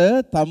කෙනෙකුට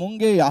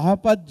තමුන්ගේ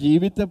යහපත්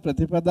ජීවිත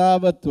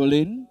ප්‍රතිපදාව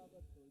තුළින්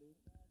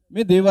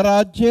මේ දේව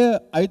රාජ්‍ය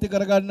අයිති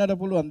කරගන්නට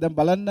පුළුවන්. දැන්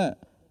බලන්න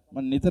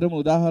මම නිතරම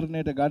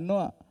උදාහරණයට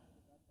ගන්නවා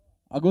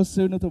අගොස්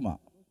වෙනතුමා.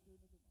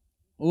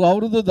 ඌ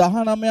අවුරුදු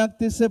 19ක්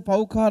තිස්සේ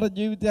පෞකාර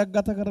ජීවිතයක්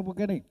ගත කරපු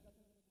කෙනෙක්.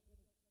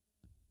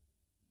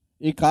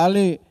 ඒ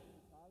කාලේ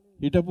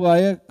හිටපු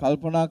අය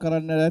කල්පනා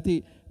කරන්න ඇති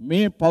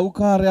මේ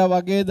පෞකාරයා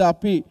වගේද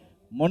අපි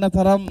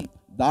මොනතරම්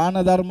දාන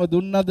ධර්ම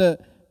දුන්නද,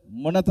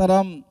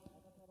 මොනතරම්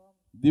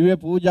දිව්‍ය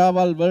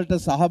පූජාවල් වලට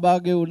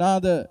සහභාගී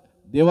වුණාද,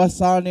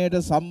 දේවස්ථානයට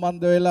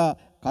සම්බන්ධ වෙලා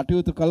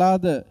කටයුතු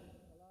කළාද,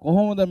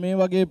 කොහොමද මේ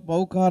වගේ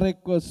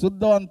පෞකාරෙක්ව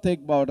සුද්ධවන්තයෙක්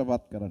බවට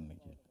පත් කරන්නේ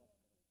කියලා.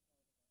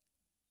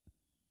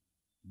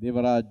 දේව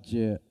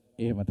රාජ්‍ය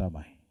එහෙම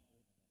තමයි.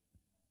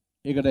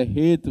 ඒකට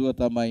හේතුව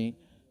තමයි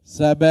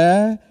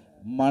සැබෑ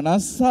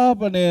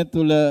මනස්සාපනය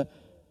තුල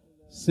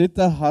සිත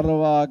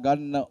හරවා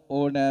ගන්න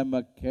ඕනෑම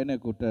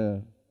කෙනෙකුට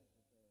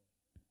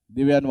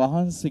දිව්‍යන්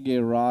වහන්සේගේ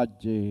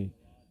රාජ්‍යයේ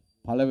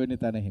පළවෙනි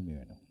තැන හිමි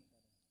වෙනවා.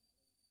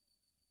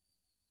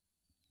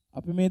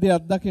 අපි මේ දේ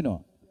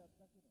අත්දකිනවා.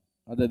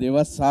 අද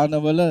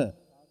දේවස්ථානවල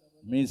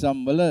මේ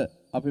සම්වල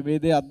අපි මේ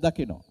දේ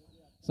අත්දකිනවා.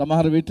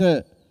 සමහර විට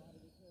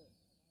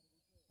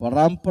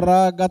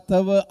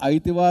පරම්පරාගතව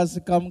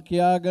අයිතිවාසිකම්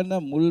කියාගෙන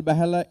මුල්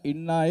බැහැලා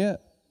ඉන්න අය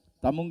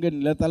තමුන්ගේ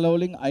නිලතල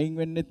වලින් අයින්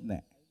වෙන්නෙත්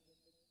නැහැ.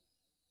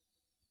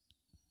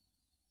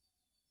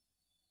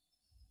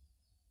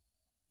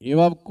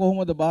 ඒවා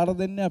කොහොමද බාර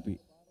දෙන්නේ අපි?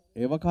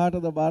 ඒව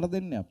කාටද බාර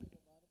දෙන්නේ අපි?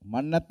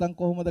 මන් නැත්තම්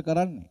කොහොමද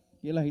කරන්නේ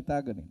කියලා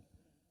හිතාගෙන.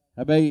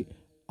 හැබැයි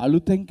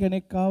අලුතෙන්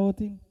කෙනෙක්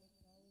ආවොතින්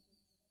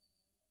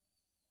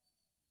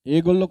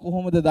ඒගොල්ලෝ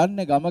කොහොමද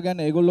දන්නේ ගම ගැන?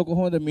 ඒගොල්ලෝ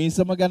කොහොමද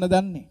මීසම ගැන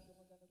දන්නේ?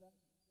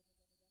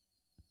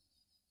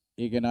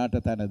 ඒ කෙනාට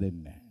තැන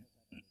දෙන්නේ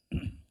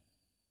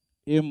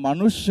ඒ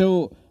මිනිස්සු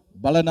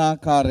බලන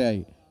ආකාරයයි.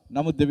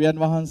 නමුත් දෙවියන්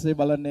වහන්සේ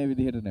බලන්නේ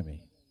විදිහට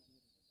නෙමෙයි.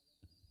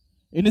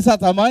 ඒ නිසා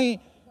තමයි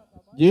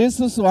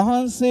යේසුස්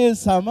වහන්සේ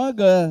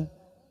සමග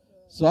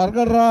ස්වර්ග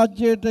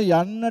රාජ්‍යයට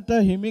යන්නට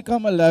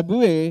හිමිකම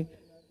ලැබුවේ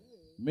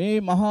මේ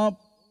මහා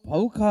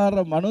පෞකාර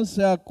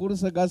මිනිසයා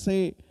කුරුස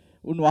ගසේ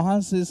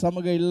උන්වහන්සේ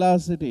සමග ඉල්ලා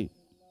සිටි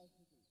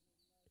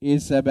ඒ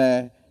සැබෑ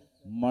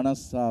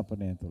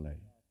මනස්ථාපනය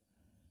තුලයි.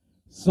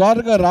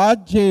 ස්වර්ග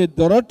රාජ්‍යයේ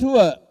දොරටුව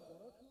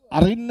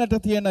අරින්නට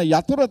තියෙන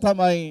යතුරු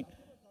තමයි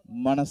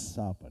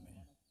මනස්ථාපනය.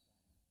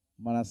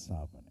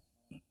 මනස්ථාපනය.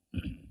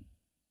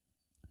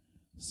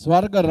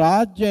 ස්වර්ග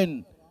රාජ්‍යයෙන්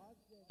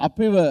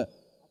අපිව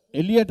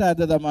එළියට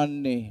ඇද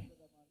දමන්නේ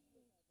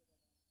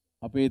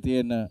අපේ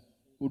තියෙන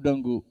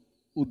උඩඟු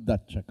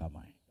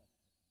උද්දච්චකමයි.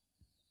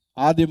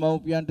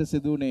 ආදිමව්පියන්ට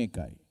සිදුුනේ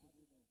එකයි.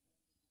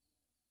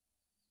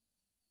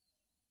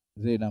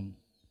 එනම්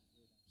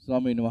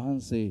ස්වාමීන්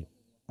වහන්සේ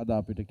අද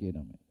අපිට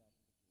කියනවා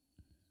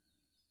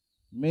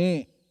මේ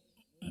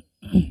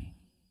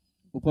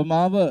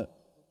උපමාව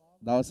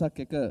දවසක්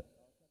එක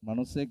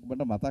මිනිසෙක්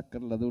මට මතක්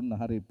කරලා දුන්න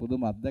හරි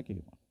පුදුම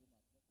අත්දැකීමක්.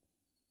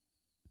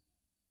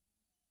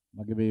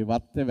 මගේ මේ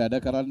වත්තේ වැඩ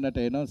කරන්නට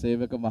එන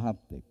සේවක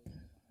මහත්තයෙක්.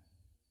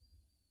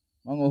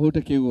 මම ඔහුට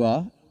කිව්වා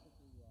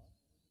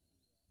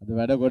අද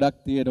වැඩ ගොඩක්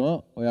තියෙනවා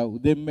ඔයා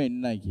උදෙන්ම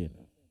එන්නයි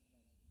කියලා.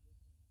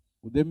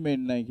 උදෙන්ම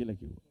එන්නයි කියලා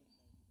කිව්වා.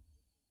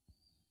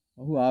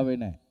 ඔහු ආවේ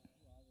නැහැ.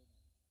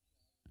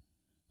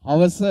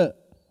 හවස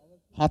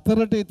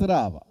 4ට විතර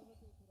ආවා.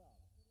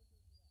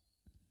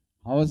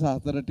 හවස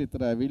 4ට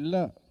විතර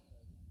ඇවිල්ලා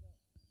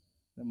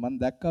මම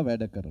දැක්කා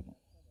වැඩ කරනවා.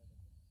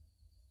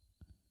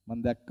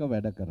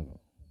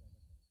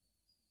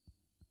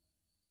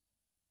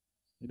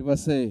 ඊට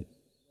පස්සේ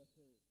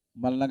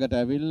මල් ළඟට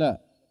ඇවිල්ලා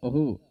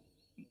ඔහු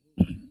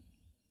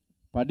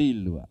පඩි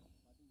ඉල්ලුවා.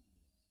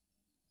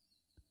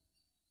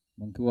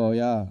 මං කිව්වා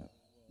ඔයා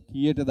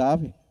කීයටද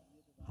ආවේ?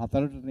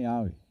 4ටනේ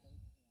ආවේ.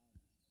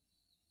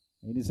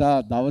 ඒ නිසා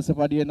දවස්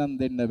පඩිය නම්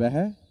දෙන්න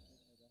බෑ.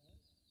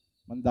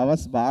 මං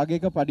දවස්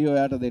භාගයක පඩිය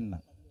ඔයාට දෙන්නම්.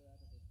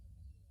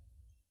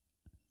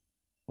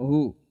 ඔහු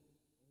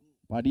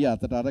පඩිය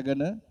අතට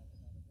අරගෙන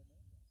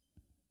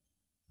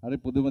හරි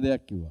පුදුම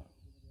දෙයක් කිව්වා.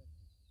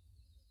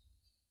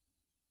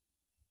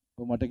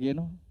 ඔය මට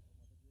කියනවා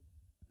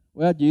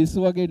ඔයා ජේසු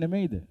වගේ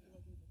නෙමෙයිද?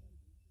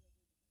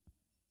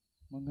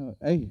 මම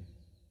ඇයි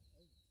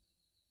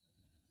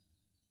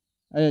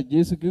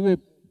ජේසු කිව්වේ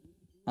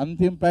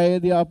අන්තිම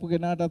පැයේදී ආපු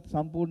කෙනාටත්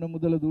සම්පූර්ණ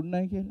මුදල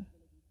දුන්නයි කියලා.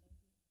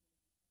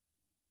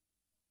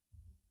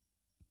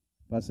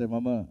 පස්සේ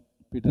මම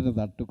පිටට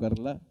තට්ටු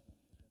කරලා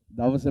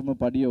දවසේම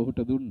පඩිය ඔහුට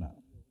දුන්නා.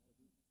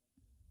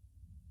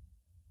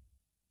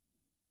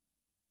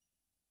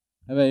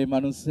 හැබැයි මේ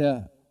මිනිස්සයා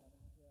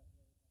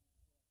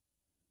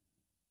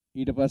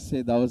ඊට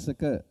පස්සේ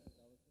දවසක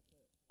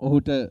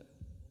ඔහුට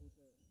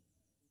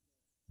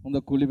හොඳ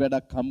කුලි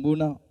වැඩක්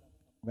හම්බුණා.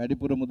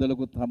 වැඩිපුර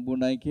මුදලකුත්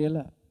හම්බුණයි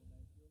කියලා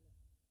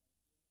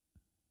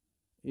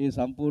ඒ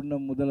සම්පූර්ණ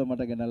මුදල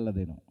මට ගෙනල්ලා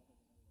දෙනවා.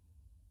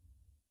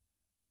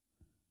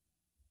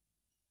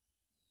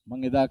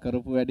 මං එදා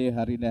කරපු වැඩේ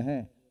හරි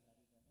නැහැ.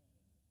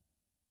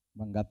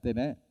 මං ගත්තේ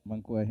නැහැ.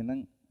 මං කිව්වා එහෙනම්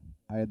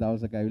ආය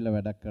දවසක ඇවිල්ලා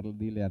වැඩක් කරලා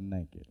දීලා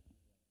යන්නයි කියලා.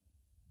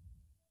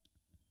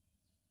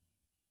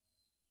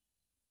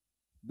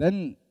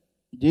 දැන්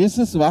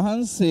ජේසුස්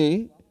වහන්සේ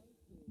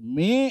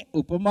මේ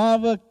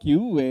උපමාව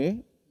කිව්වේ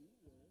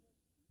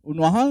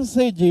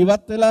උන්වහන්සේ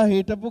ජීවත් වෙලා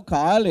හිටපු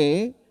කාලේ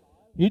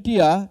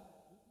හිටියා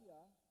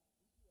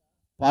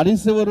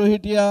පරිසවරු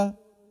හිටියා,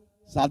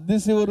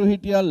 සද්දිසිවරු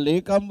හිටියා,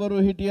 ලේකම්වරු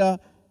හිටියා,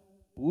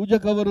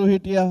 පූජකවරු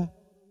හිටියා.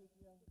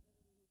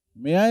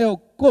 මේ අය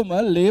ඔක්කොම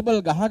ලේබල්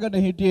ගහගෙන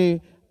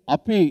හිටියේ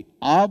අපි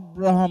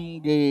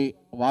ආබ්‍රහම්ගේ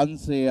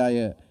වංශයේ අය,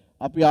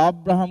 අපි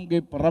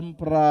ආබ්‍රහම්ගේ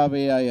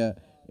පරම්පරාවේ අය.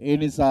 ඒ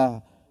නිසා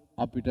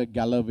අපිට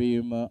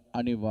ගැලවීම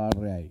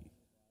අනිවාර්යයි.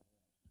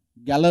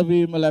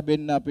 ගැලවීම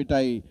ලැබෙන්න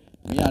අපිටයි,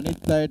 මේ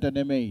අනිත් අයට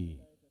නෙමෙයි.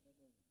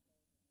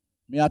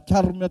 මේ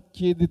අචර්ම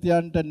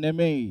ඡේදිතයන්ට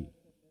නෙමෙයි.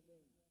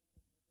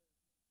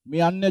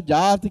 මේ අන්‍ය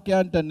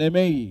ජාතිකයන්ට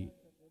නෙමෙයි.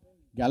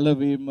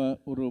 ගැලවීම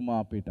උරුම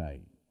අපිටයි.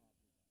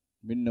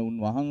 මෙන්න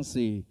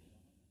උන්වහන්සේ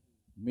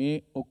මේ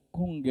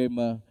ඔක්කොංගෙම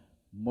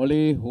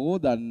මොලේ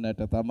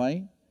හොදන්නට තමයි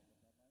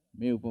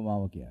මේ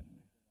උපමාව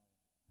කියන්නේ.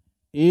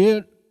 ඒ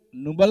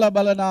නුඹලා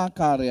බලන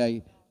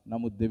ආකාරයයි,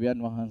 නමුත්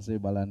දෙවියන් වහන්සේ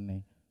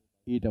බලන්නේ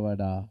ඊට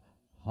වඩා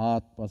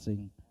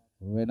හාත්පසින්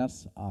වෙනස්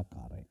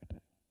ආකාරයකට.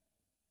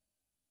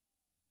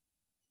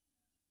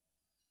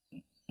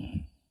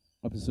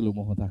 අපි සුළු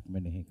මොහොතක්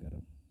මෙනෙහි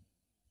කරමු.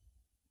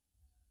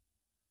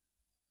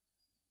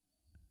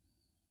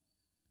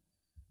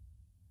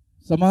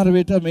 සමහර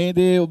විට මේ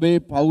දේ ඔබේ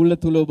පවුල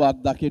තුල ඔබ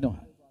අත්දකිනවා.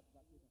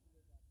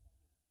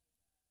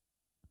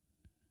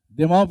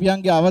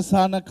 දෙමාපියන්ගේ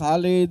අවසාන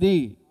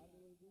කාලයේදී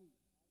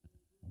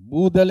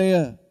බූදලය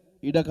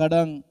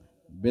ඉඩකඩම්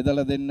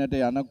බෙදලා දෙන්නට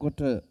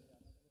යනකොට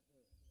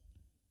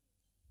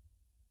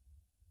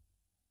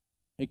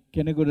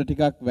එක්කෙනෙකුට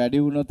ටිකක්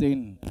වැඩි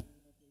වුණොතින්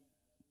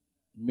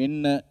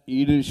මෙන්න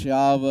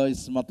ඊර්ෂ්‍යාව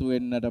ඉස්මතු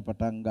වෙන්නට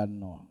පටන්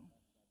ගන්නවා.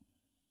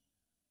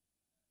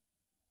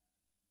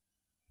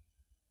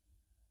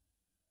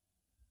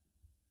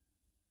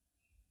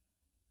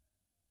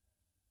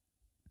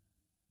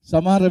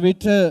 සමහර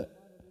විට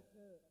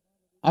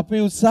අපි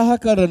උත්සාහ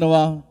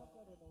කරනවා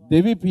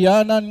දෙවි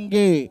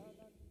පියාණන්ගේ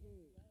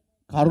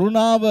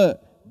කරුණාව,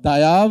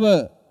 දයාව,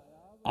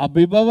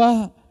 අභිබව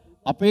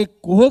අපේ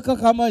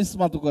කුහකකම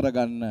ඉස්මතු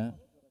කරගන්න.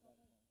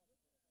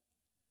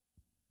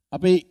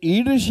 අපේ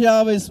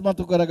ඊර්ෂ්‍යාව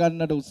ඉස්මතු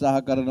කරගන්නට උත්සාහ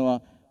කරනවා.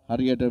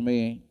 හරියට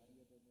මේ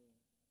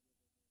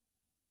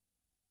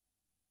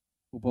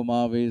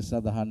උපමාවේ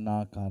සඳහන්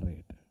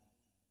ආකාරයට.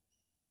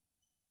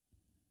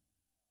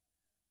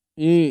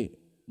 ඒ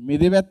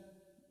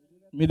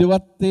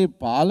මිදවත්තේ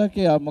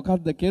පාලකයා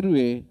මොකද්ද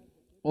කෙරුවේ?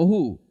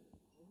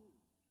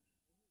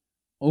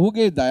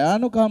 ඔහුගේ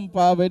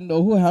දයානුකම්පාවෙන්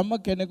ඔහු හැම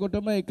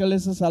කෙනෙකුටම එක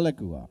ලෙස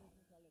සැලකුවා.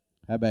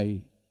 හැබැයි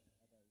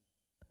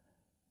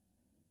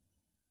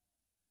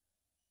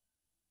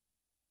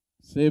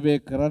සේවය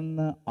කරන්න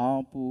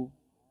ආපු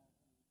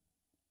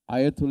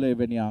අය තුල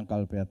එවැනි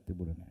ආකල්පයක්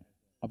තිබුණේ නැහැ.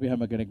 අපි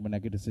හැම කෙනෙක්ම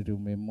නැගිට සිටිමු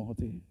මේ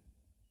මොහොතේ.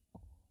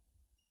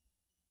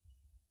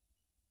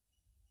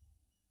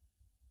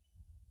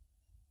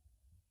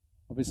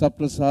 අපි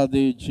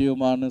සප්‍රසාදේ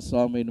ජීවමාන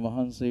ස්වාමීන්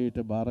වහන්සේට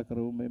බාර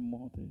කරමු මේ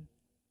මොහොතේ.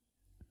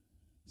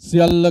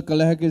 සියල්ල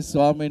කළ හැකි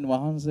ස්වාමීන්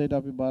වහන්සේට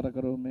අපි බාර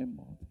කරමු මේ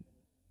මොහොතේ.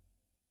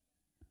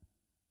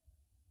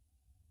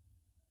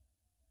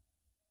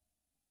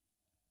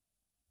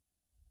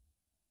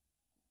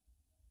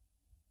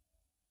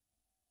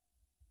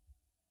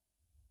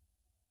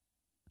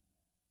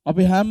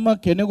 අපි හැම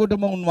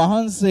කෙනෙකුටම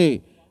උන්වහන්සේ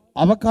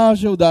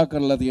අවකාශය උදා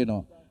කරලා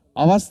තියෙනවා.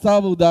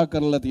 අවස්ථාව උදා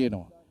කරලා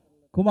තියෙනවා.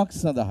 කුමක්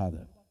සඳහාද?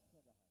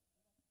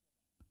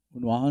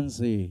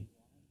 උන්වහන්සේ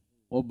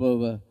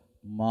ඔබව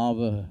මාව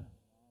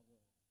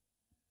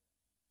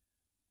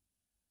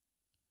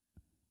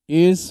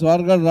ඒ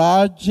ස්වර්ග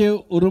රාජ්‍ය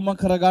උරුම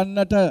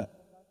කරගන්නට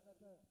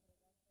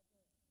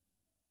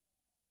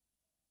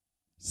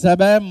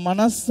සැබෑ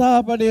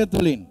මනස්ථාපනය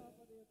තුලින්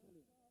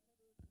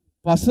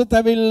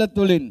පසුතැවිල්ල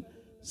තුලින්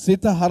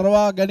සිත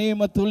හරවා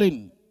ගැනීම තුලින්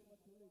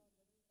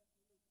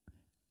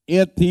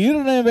එය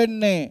තීරණය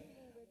වෙන්නේ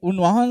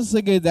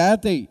උන්වහන්සේගේ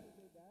දෑතෙයි.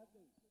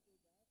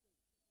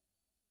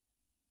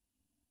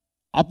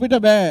 අපිට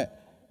බෑ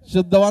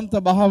සුද්ධවන්ත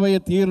භාවය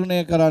තීරණය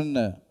කරන්න.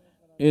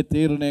 ඒ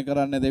තීරණය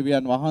කරන්න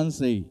දෙවියන්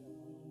වහන්සේයි.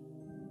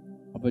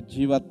 අප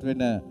ජීවත්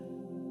වෙන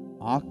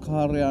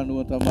ආකාරය අනුව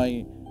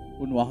තමයි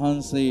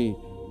උන්වහන්සේ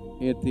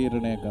ඒ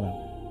තීරණය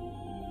කරන්නේ.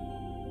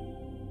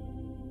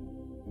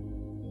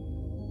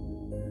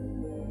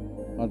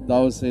 අද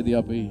දවසේදී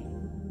අපි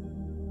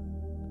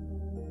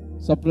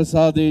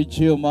සප්‍රසාදේ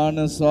ජීවමාන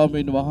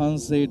ස්වාමීන්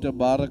වහන්සේට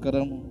බාර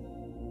කරමු.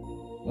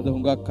 අද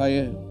හුඟක් අය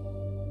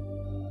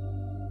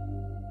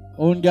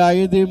ඔවුන්ගේ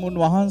අයදීම්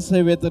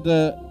උන්වහන්සේ වෙතට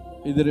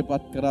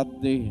ඉදිරිපත්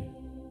කරද්දී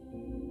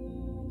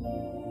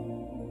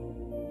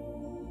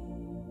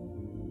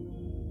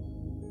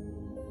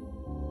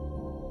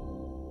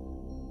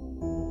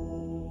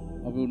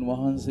අපි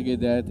උන්වහන්සේගේ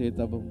දෑතේ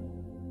තබමු.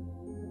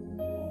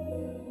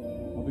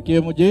 අපි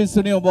කියමු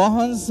ජේසුනේ ඔබ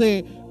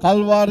වහන්සේ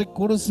කල්වාරි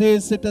කුරුසේ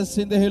සිට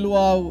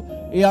සිඳහෙළුවා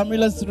ඒ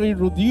අමිල ශ්‍රී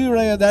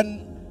රුධිරය දැන්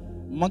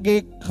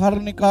මගේ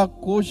කර්ණිකා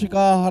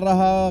කෝෂිකා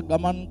හරහා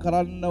ගමන්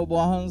කරන්න ඔබ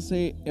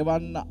වහන්සේ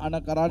එවන්න අන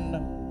කරන්න.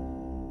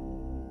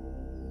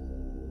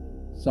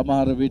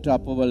 සමහර විට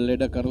අපව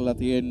ලෙඩ කරලා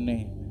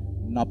තියෙන්නේ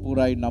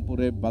නපුරයි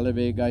නපුරේ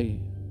බලවේගයි.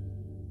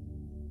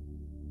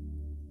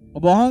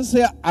 ඔබ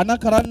වහන්සේ අන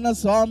කරන්න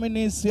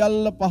ස්වාමිනී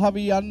සියල්ල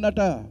පහවී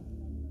යන්නට.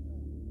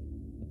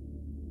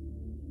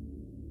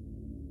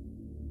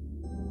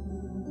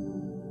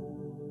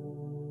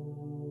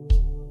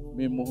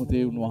 මේ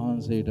මොහොතේ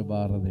උන්වහන්සේට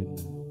බාර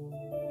දෙන්න.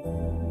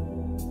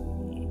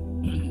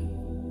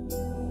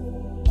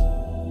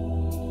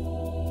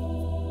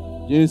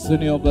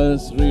 ජේසුනේ ඔබ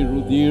ශ්‍රී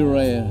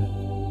රුධිරය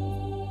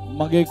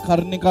මගේ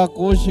කර්ණිකා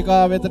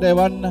කෝෂිකා වෙතට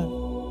එවන්න.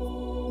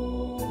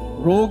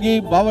 රෝගී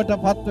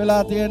බවට පත්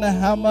වෙලා තියෙන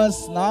හැම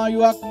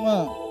ස්නායුවක්ම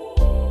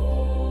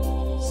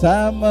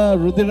සෑම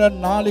රුධිර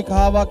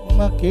නාලිකාවක්ම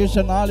කේශ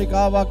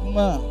නාලිකාවක්ම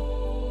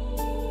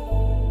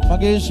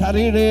මගේ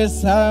ශරීරයේ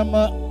සෑම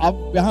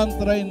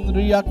අභ්‍යන්තර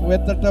ඉන්ද්‍රියක්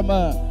වෙතටම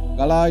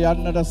ගලා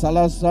යන්නට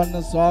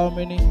සලස්වන්න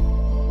ස්වාමිනී.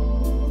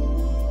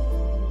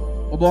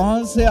 ඔබ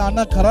වහන්සේ අන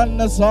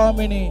කරන්න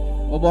ස්වාමිනී.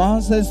 ඔබ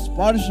වහන්සේ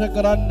ස්පර්ශ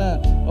කරන්න.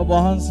 ඔබ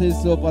වහන්සේ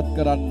සුවපත්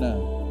කරන්න.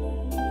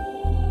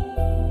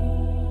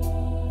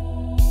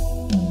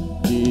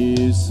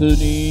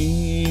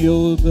 ජේසුනී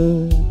ඔබ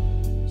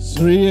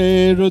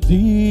ශ්‍රී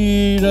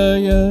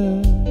රුධිරය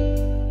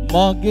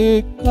මගේ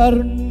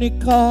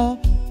කර්ණිකා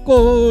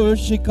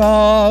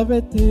කෝෂිකා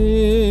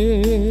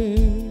වෙතේ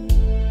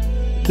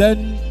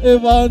දැන්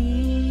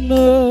එවන්න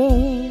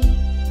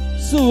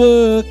සුව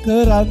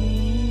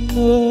කරන්න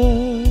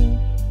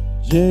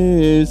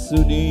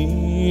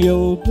ජේසුනී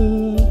ඔබ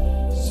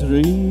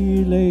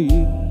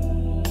ශ්‍රීලයින්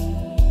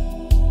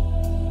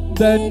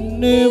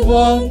දැන්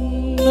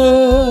එවන්න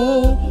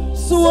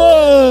සුව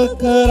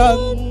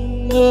කරන්න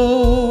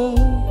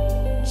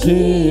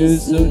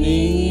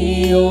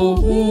ජේසුනී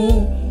ඔබ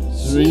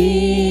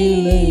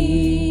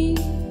ශ්‍රීලයින්.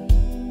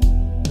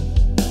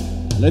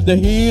 Let the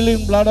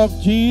healing blood of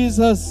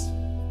Jesus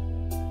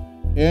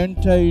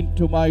enter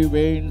into my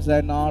veins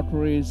and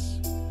arteries,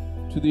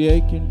 to the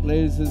aching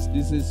places,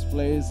 diseased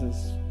places.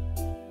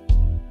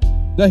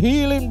 The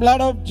healing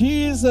blood of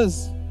Jesus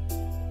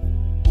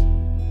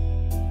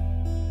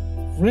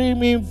free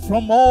me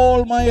from all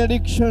my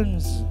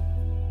addictions.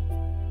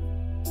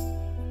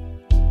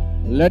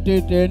 Let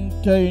it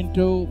enter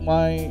into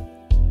my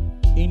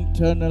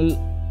internal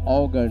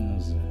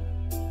organs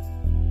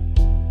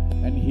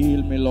and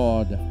heal me,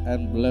 Lord,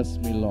 and bless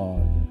me,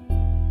 Lord.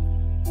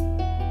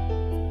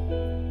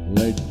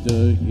 Let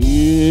the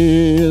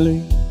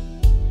healing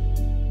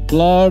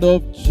blood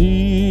of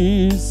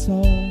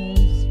Jesus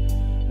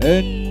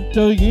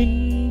enter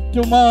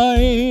into my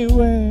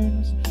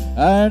veins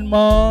and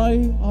my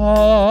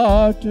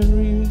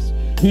arteries.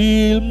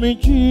 Heal me,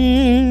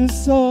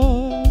 Jesus.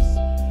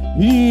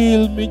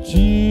 Heal me,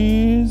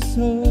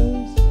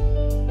 Jesus,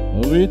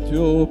 with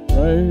your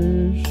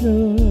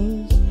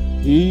precious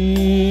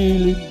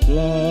healing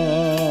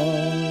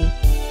blood.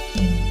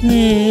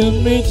 Heal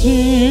me,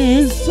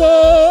 Jesus.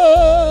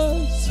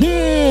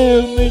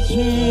 Heal me,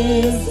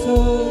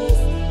 Jesus,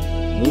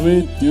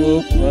 with your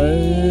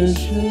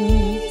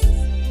precious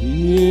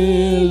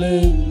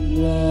healing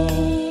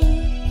blood.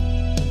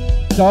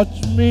 Touch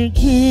me,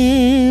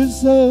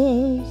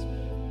 Jesus.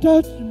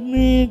 Touch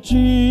me,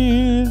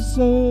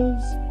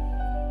 Jesus,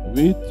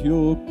 with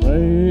your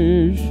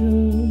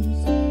precious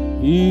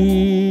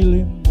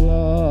healing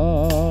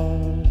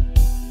blood.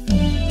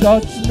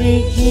 Touch me,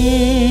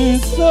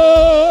 Jesus.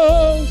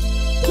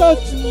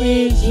 Touch me,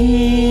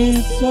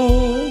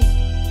 Jesus,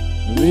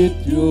 with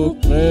your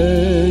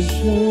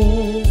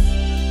precious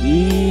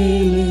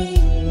healing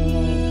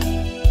blood.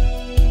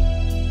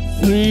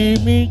 Free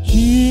me,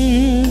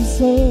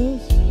 Jesus.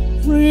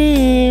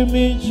 Free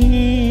me,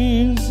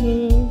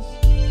 Jesus,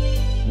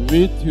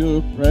 with your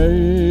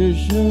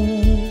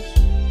precious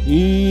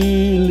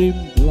healing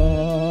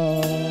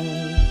blood.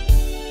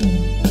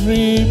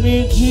 Free me,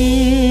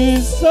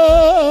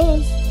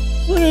 Jesus.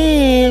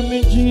 Free me,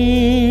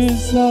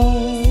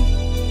 Jesus,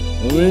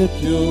 with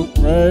your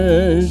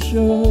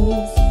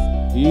precious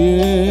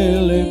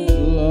healing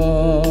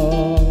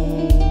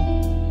blood.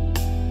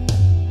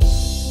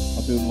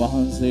 අපි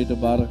උන්වහන්සේට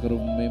බාර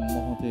කරමු මේ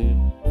මොහොතේ.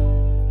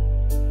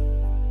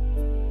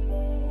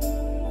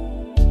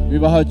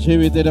 විවාහ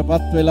ජීවිතයට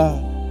පත් වෙලා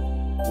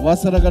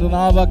වසර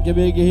ගණනාවක්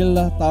ගෙවී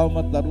ගිහිල්ලා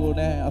තාමත් දරුවෝ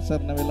නැහැ,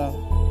 අසරණ වෙලා.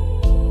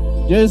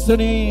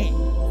 ජේසුනි,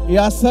 ඒ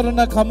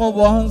අසරණ කම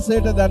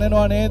වහන්සේට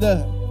දැනෙනවා නේද?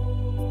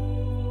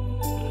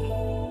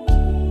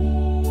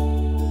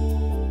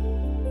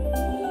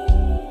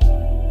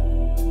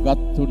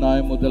 ගත්තු ණය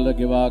මුදල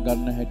ගෙවා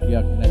ගන්න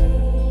හැටියක්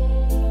නැහැ.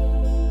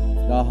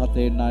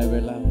 17 ණය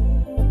වෙලා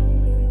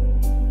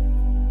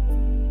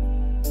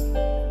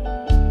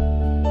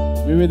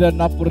විවිධ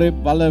නපුරේ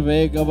බල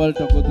වේගවලට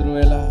කුදුරු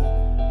වෙලා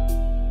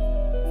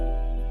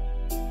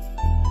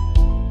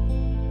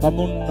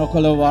තමුන්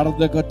නොකල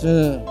වර්ධකට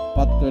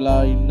පත්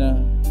වෙලා ඉන්න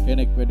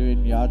කෙනෙක්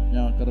වෙනුවෙන්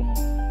යාඥා කරමු.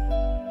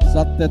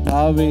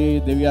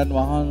 සත්‍යතාවයේ දෙවියන්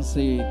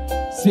වහන්සේ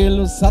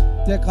සියලු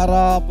සත්‍ය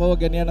කරා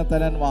අපවගෙන යන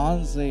තැනන්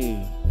වහන්සේ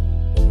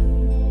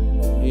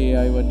ඒ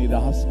අයව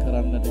නිදහස්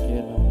කරන්නට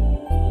කියලා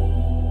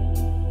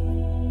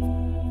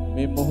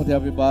මේ මොහොතේ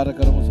අපි බාර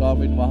කරමු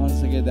ස්වාමීන්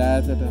වහන්සේගේ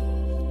දෑතට.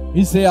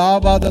 හිසේ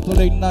ආබාධ තුල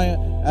ඉන්න අය,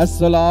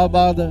 ඇස්වල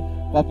ආබාධ,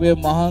 පපුවේ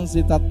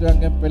මහන්සි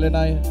තත්වයන්ගෙන් පෙළෙන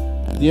අය,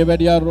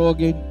 දියවැඩියා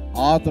රෝගීන්,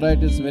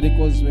 ආතරයිටිස්,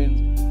 වෙරිකෝස් වෙන්ස්,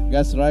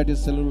 ගෑස්ට්‍රයිටිස්,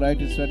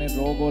 සෙලුලයිටිස් වැනි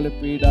රෝගවල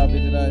පීඩා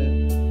විඳින අය,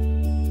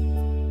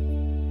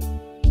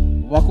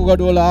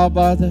 වකුගඩු වල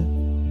ආබාධ,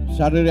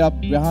 ශරීරයේ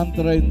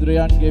අභ්‍යන්තර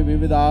ඉන්ද්‍රියන්ගේ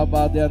විවිධ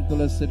ආබාධයන්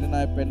තුල සිටින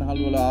අය,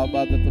 පෙන්හළු වල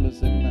ආබාධ තුල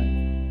සිටින අය,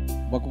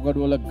 වකුගඩු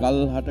වල ගල්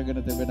හටගෙන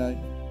තිබෙන අය,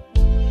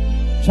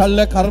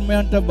 ශල්‍ය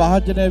කර්මයන්ට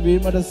භාජනය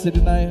වීමට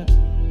සිටින අය,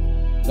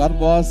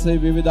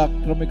 ගර්භාෂයේ විවිධ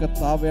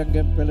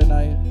අක්‍රමිකතාවයන්ගෙන් පෙළෙන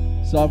අය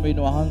ස්වාමීන්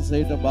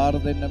වහන්සේට බාර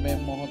දෙන්න මේ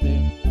මොහොතේ.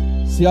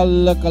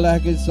 සියල්ල කළ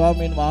හැකි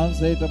ස්වාමීන්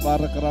වහන්සේට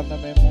බාර කරන්න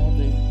මේ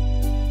මොහොතේ.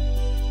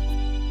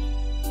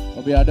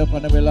 ඔබේ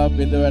අඩපණ වෙලා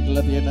බිඳ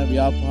වැටලා තියෙන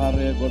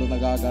ව්‍යාපාරය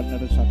ගොඩනගා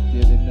ගන්නට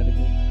ශක්තිය දෙන්නට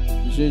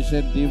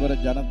විශේෂයෙන් දීවර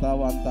ජනතාව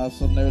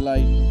අන්තාසන්න වෙලා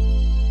ඉන්න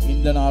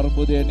ඉන්ධන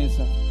අර්බුදය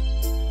නිසා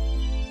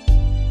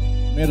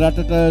මේ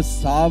රටට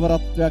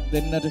සාවරත්වයක්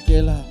දෙන්නට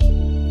කියලා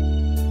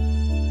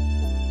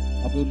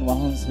අපි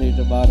උන්වහන්සේට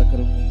බාර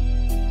කරමු.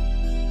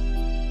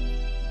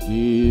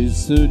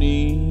 ජේසුනි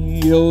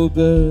ඔබ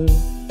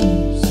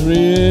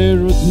ශ්‍රී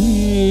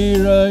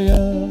රුධිරය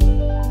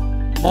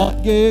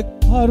මගේ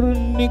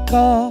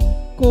කරුණිකා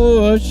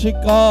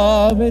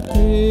කෝෂිකා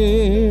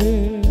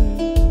වෙතේ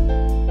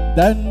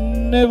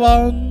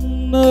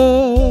දැන්නවන්න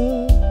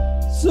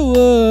සුව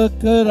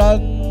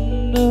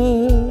කරන්න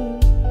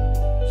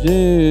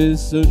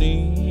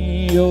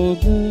ජේසුනී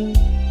ඔබ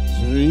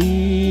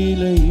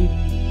ශ්‍රීලයින්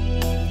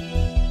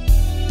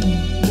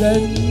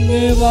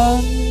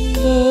දැන්නවන්න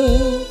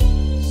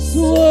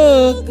සුව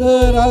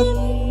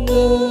කරන්න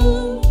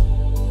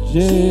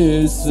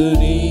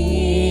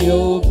ජේසුනී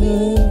ඔබ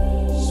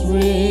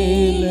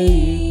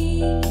ශ්‍රීලයින්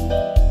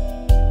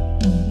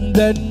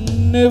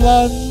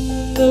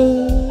දැන්නවන්න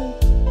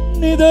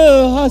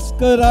නිදහස්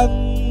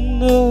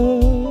කරන්න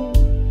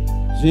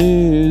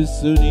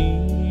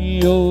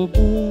ජේසුනී ඔබ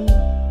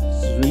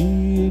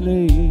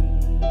ශ්‍රීලයින්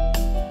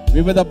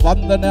විවිධ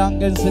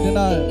බන්ධනයන්ගෙන් සිටින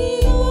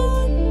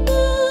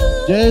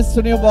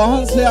ජේසුනී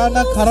වහන්සේ අන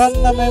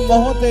කරන්න මේ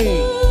මොහොතේ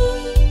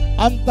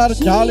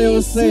අන්තර්ජාලය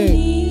ඔස්සේ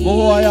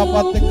බොහෝ අය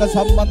අපත් එක්ක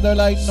සම්බන්ධ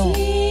වෙලා ඉන්නවා.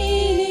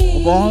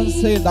 ඔබ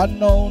වහන්සේ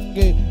දන්න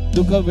ඔවුන්ගේ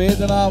දුක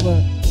වේදනාව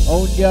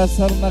ඔවුන්ගේ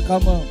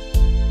අසරණකම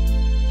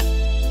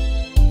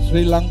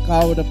ශ්‍රී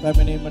ලංකාවට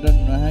පැමිණීමට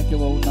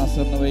නොහැකිව වුණ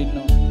අසරණව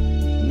ඉන්නවා.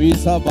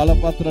 වීසා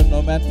බලපත්‍ර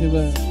නොමැතිව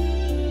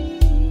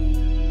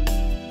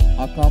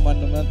අකාමන්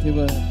නොමැතිව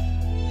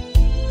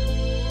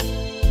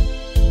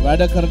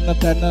වැඩ කරන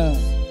තැන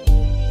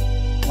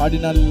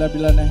පඩිනල්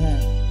ලැබිලා නැහැ.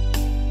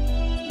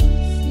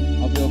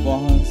 අපි ඔබ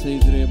වහන්සේ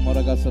ඉදිරියේ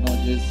මොරගසනවා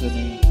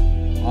ජේසුනී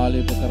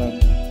ආලේප කරන්න.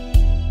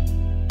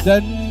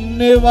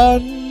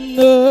 දැන්නවන්න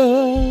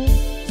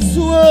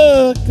සුව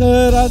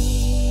කරන්න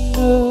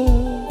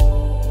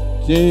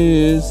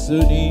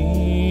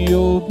ජේසුනී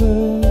ඔබ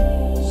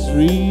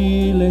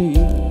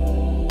ශ්‍රීලයින්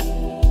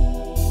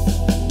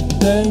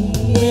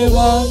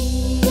දැන්නවන්න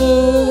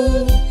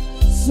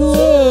සුව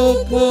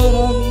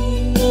කරන්න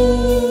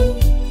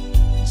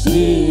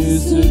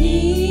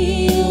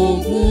ජේසුනී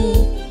ඔබ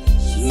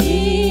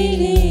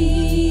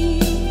ශ්‍රීලයින්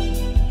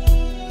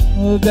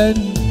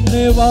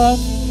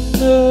දැන්නවන්න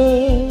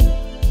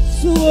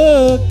සුව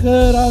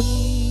කරන්න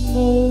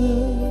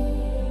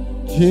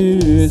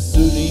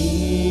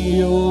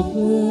ජේසුනී ඔබ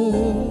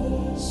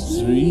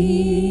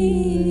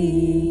ශ්‍රීලයින්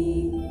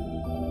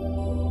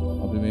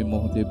අපි මේ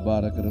මොහොතේ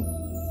බාර කරමු.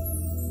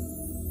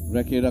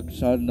 රැකී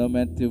ආරක්ෂා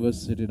නොමැතිව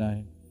සිටින අය,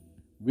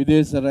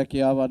 විදේශ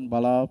රැකියාවන්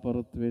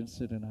බලාපොරොත්තුවෙන්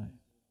සිටින අය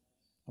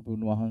අපි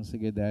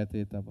උන්වහන්සේගේ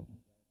දෑතේ තබමු.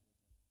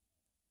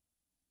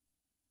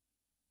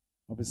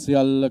 අපි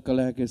සියල්ල කළ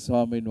හැකි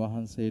ස්වාමීන්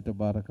වහන්සේට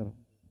බාර කරමු.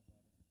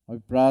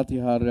 අපි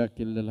ප්‍රාතිහාර්යයක්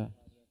ඉල්ලලා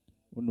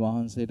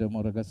උන්වහන්සේට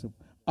මොරගසමු.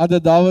 අද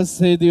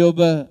දවසේදී ඔබ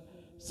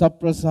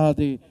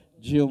සප්‍රසාදී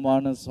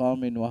ජීවමාන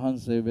ස්වාමීන්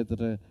වහන්සේ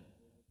වෙතට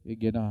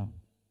ගෙන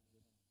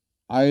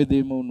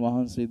ආයදීම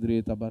උන්වහන්සේ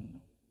ඉදිරියේ තබන්න.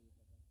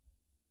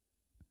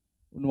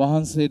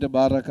 උන්වහන්සේට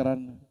බාර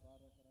කරන්න.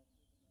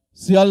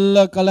 සියල්ල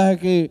කළ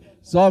හැකි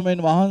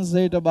ස්වාමීන්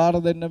වහන්සේට බාර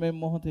දෙන්න මේ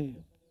මොහොතේ.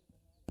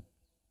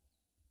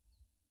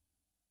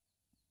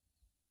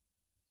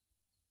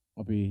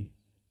 අපි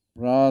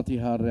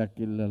ප්‍රාතිහාර්යයක්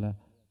ඉල්ලලා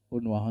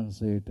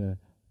උන්වහන්සේට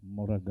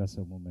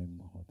මොරගසමු මේ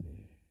මොහොතේ.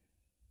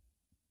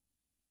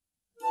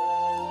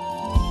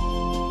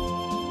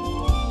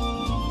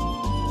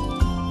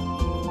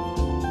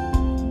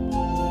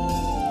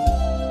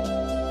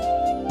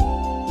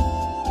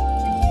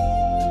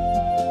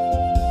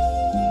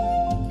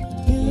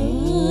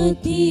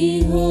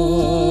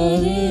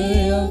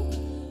 ප්‍රාතිහාර්යයක්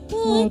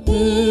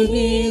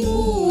පතනෙමු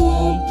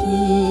අප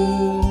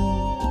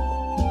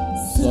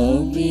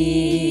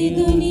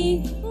සමීදුනි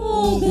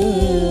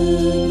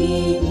ඔබෙන්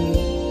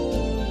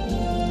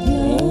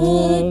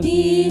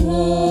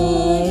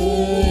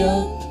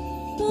ප්‍රාතිහාර්යයක්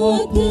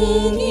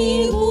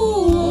පතනෙමු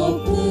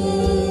අප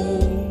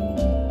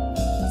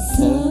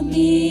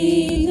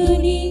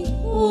සමීදුනි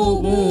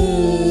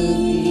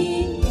ඔබෙන්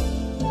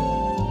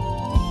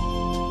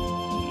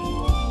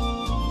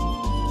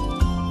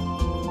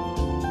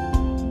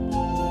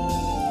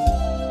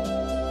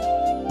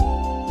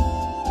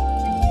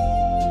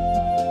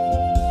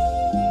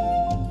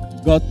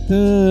ගත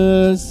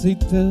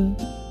සිත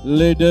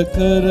ලෙඩ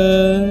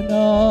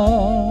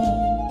කරනා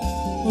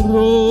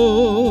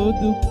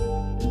රෝදු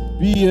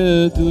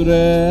පියදුරලා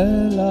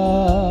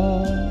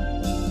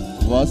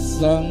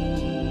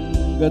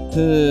වසංගතද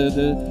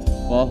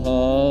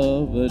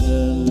පහවන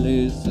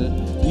ලෙස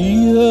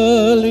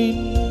ඉහලින්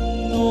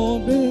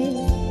නොබේ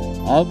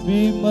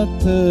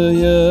අභිමතය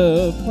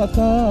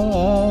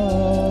පතා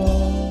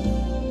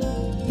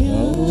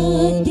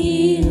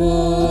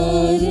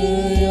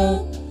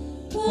ප්‍රාතිහාර්යයක්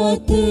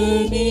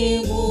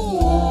පතනෙමු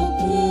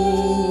අප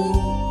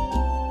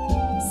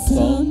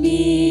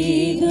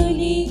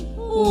සමීදුනි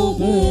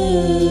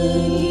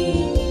ඔබෙන්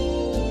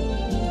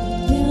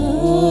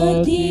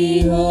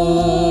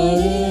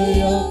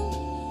ප්‍රාතිහාර්යයක්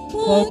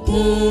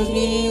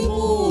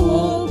පතනෙමු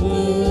අප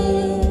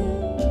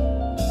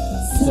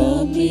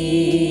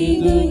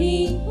සමීදුනි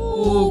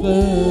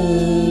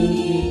ඔබෙන්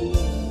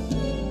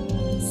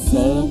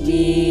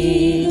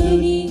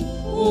සමීදුනි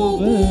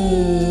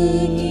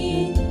ඔබෙන්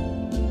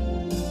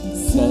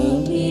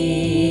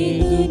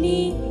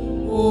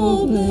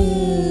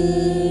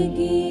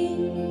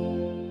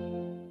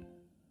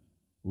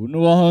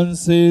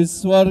වහන්සේ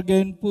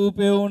ස්වර්ගෙන්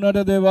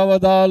පූපෙවුනට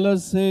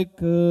දෙවවදාලසේක.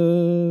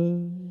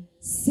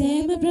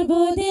 සෑම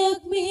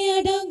ප්‍රබෝධයක් මෙහි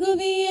අඩංගු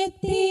වී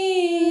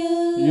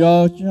ඇත්තේය.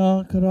 යාඥා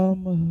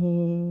කරමහ.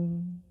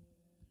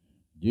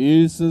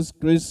 ජේසුස්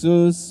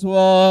ක්‍රිස්තුස්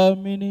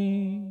ස්වාමිනි,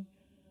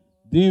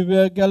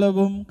 දිව්‍ය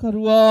ගැලවුම්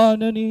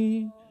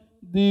කරුවානනි,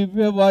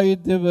 දිව්‍ය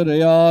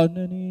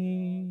වෛද්‍යවරයානනි,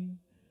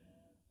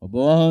 ඔබ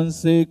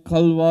වහන්සේ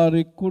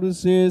කල්වාරි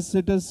කුරුසේ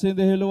සිට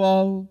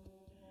සිඳහෙළුවා වූ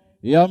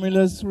යමිල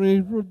ශ්‍රී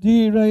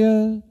රුධිරය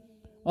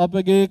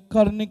අපගේ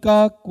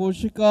කර්ණිකා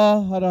කෝෂිකා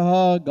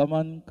හරහා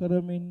ගමන්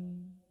කරමින්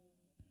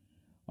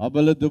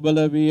අබල දුබල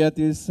වී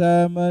ඇති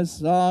සෑම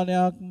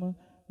ස්ථානයක්ම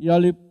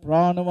යලි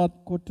ප්‍රාණවත්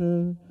කොට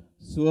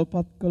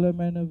සුවපත් කළ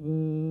මැනව.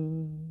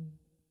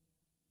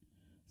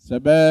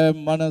 සැබෑ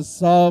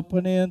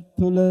මනසාපනය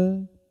තුළ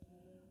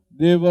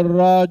දේව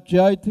රාජ්‍ය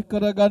අයිති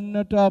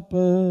කරගන්නට අප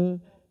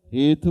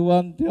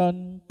හේතුවන්තයන්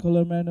කළ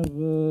මැනව.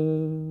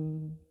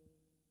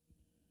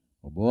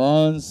 ඔබ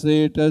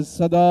වහන්සේට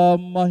සදා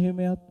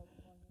මහිමයත්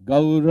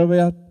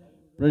ගෞරවයත්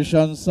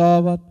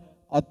ප්‍රශංසාවත්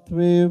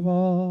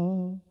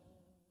අත්වේවා.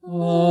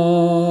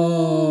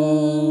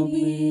 ආමේන්.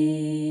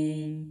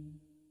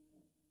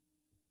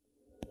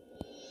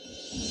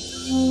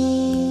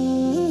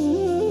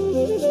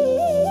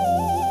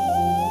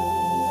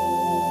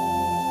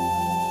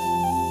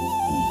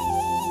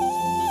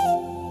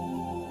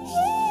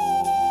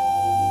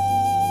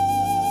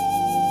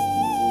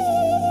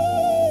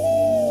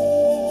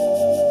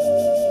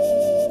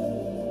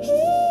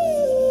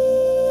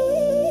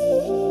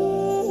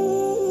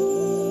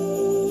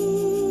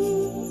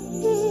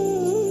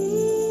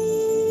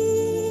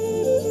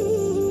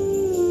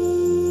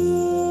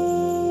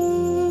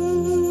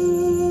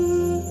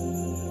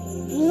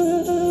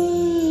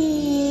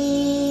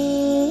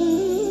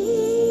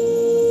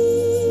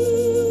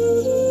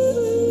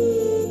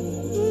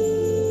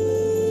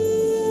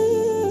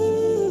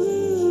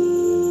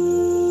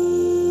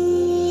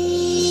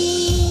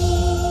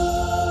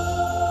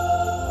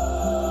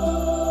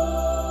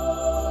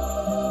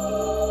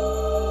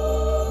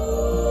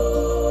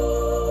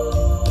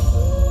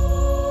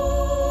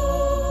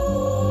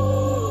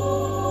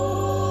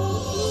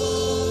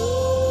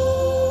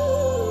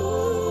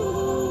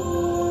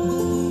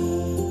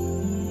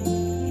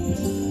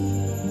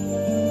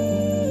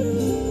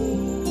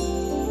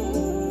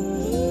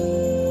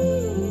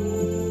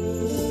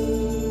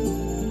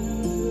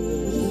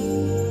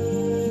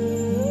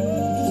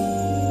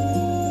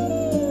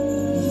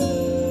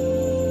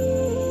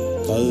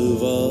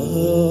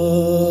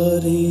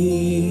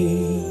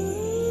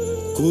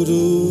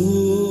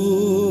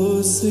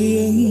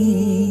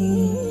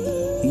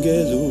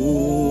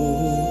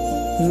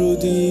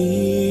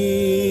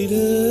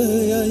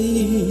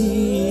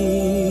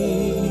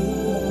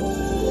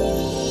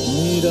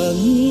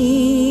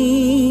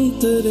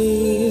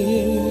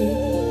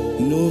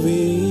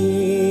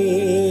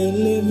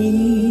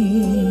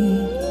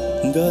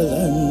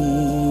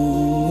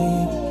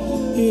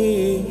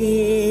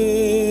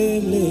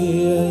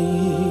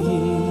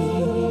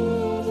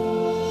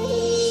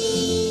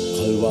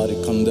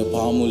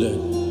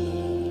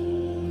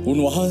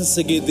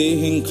 උන්වහන්සේගේ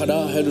දේහෙන්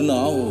කඩා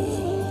හැරුණා වූ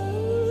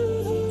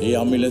ඒ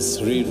අමිල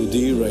ශ්‍රී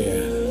රුධිරය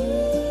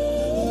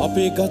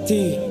අපේ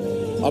ගතේ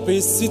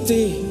අපේ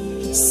සිතේ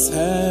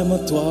සෑම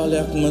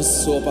තුවාලයක්ම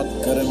සුවපත්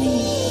කරමින්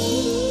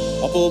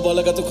අපව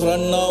බලගත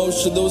කරන්නා වූ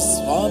ශුද්ධ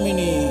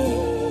ස්වාමිනී,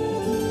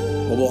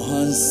 ඔබ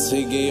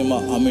වහන්සේගේම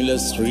අමිල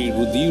ශ්‍රී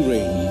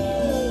රුධිරයෙන්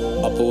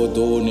අපව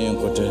දෝණය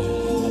කොට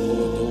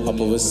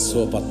අපව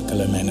සුවපත්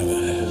කළ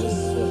මැනව.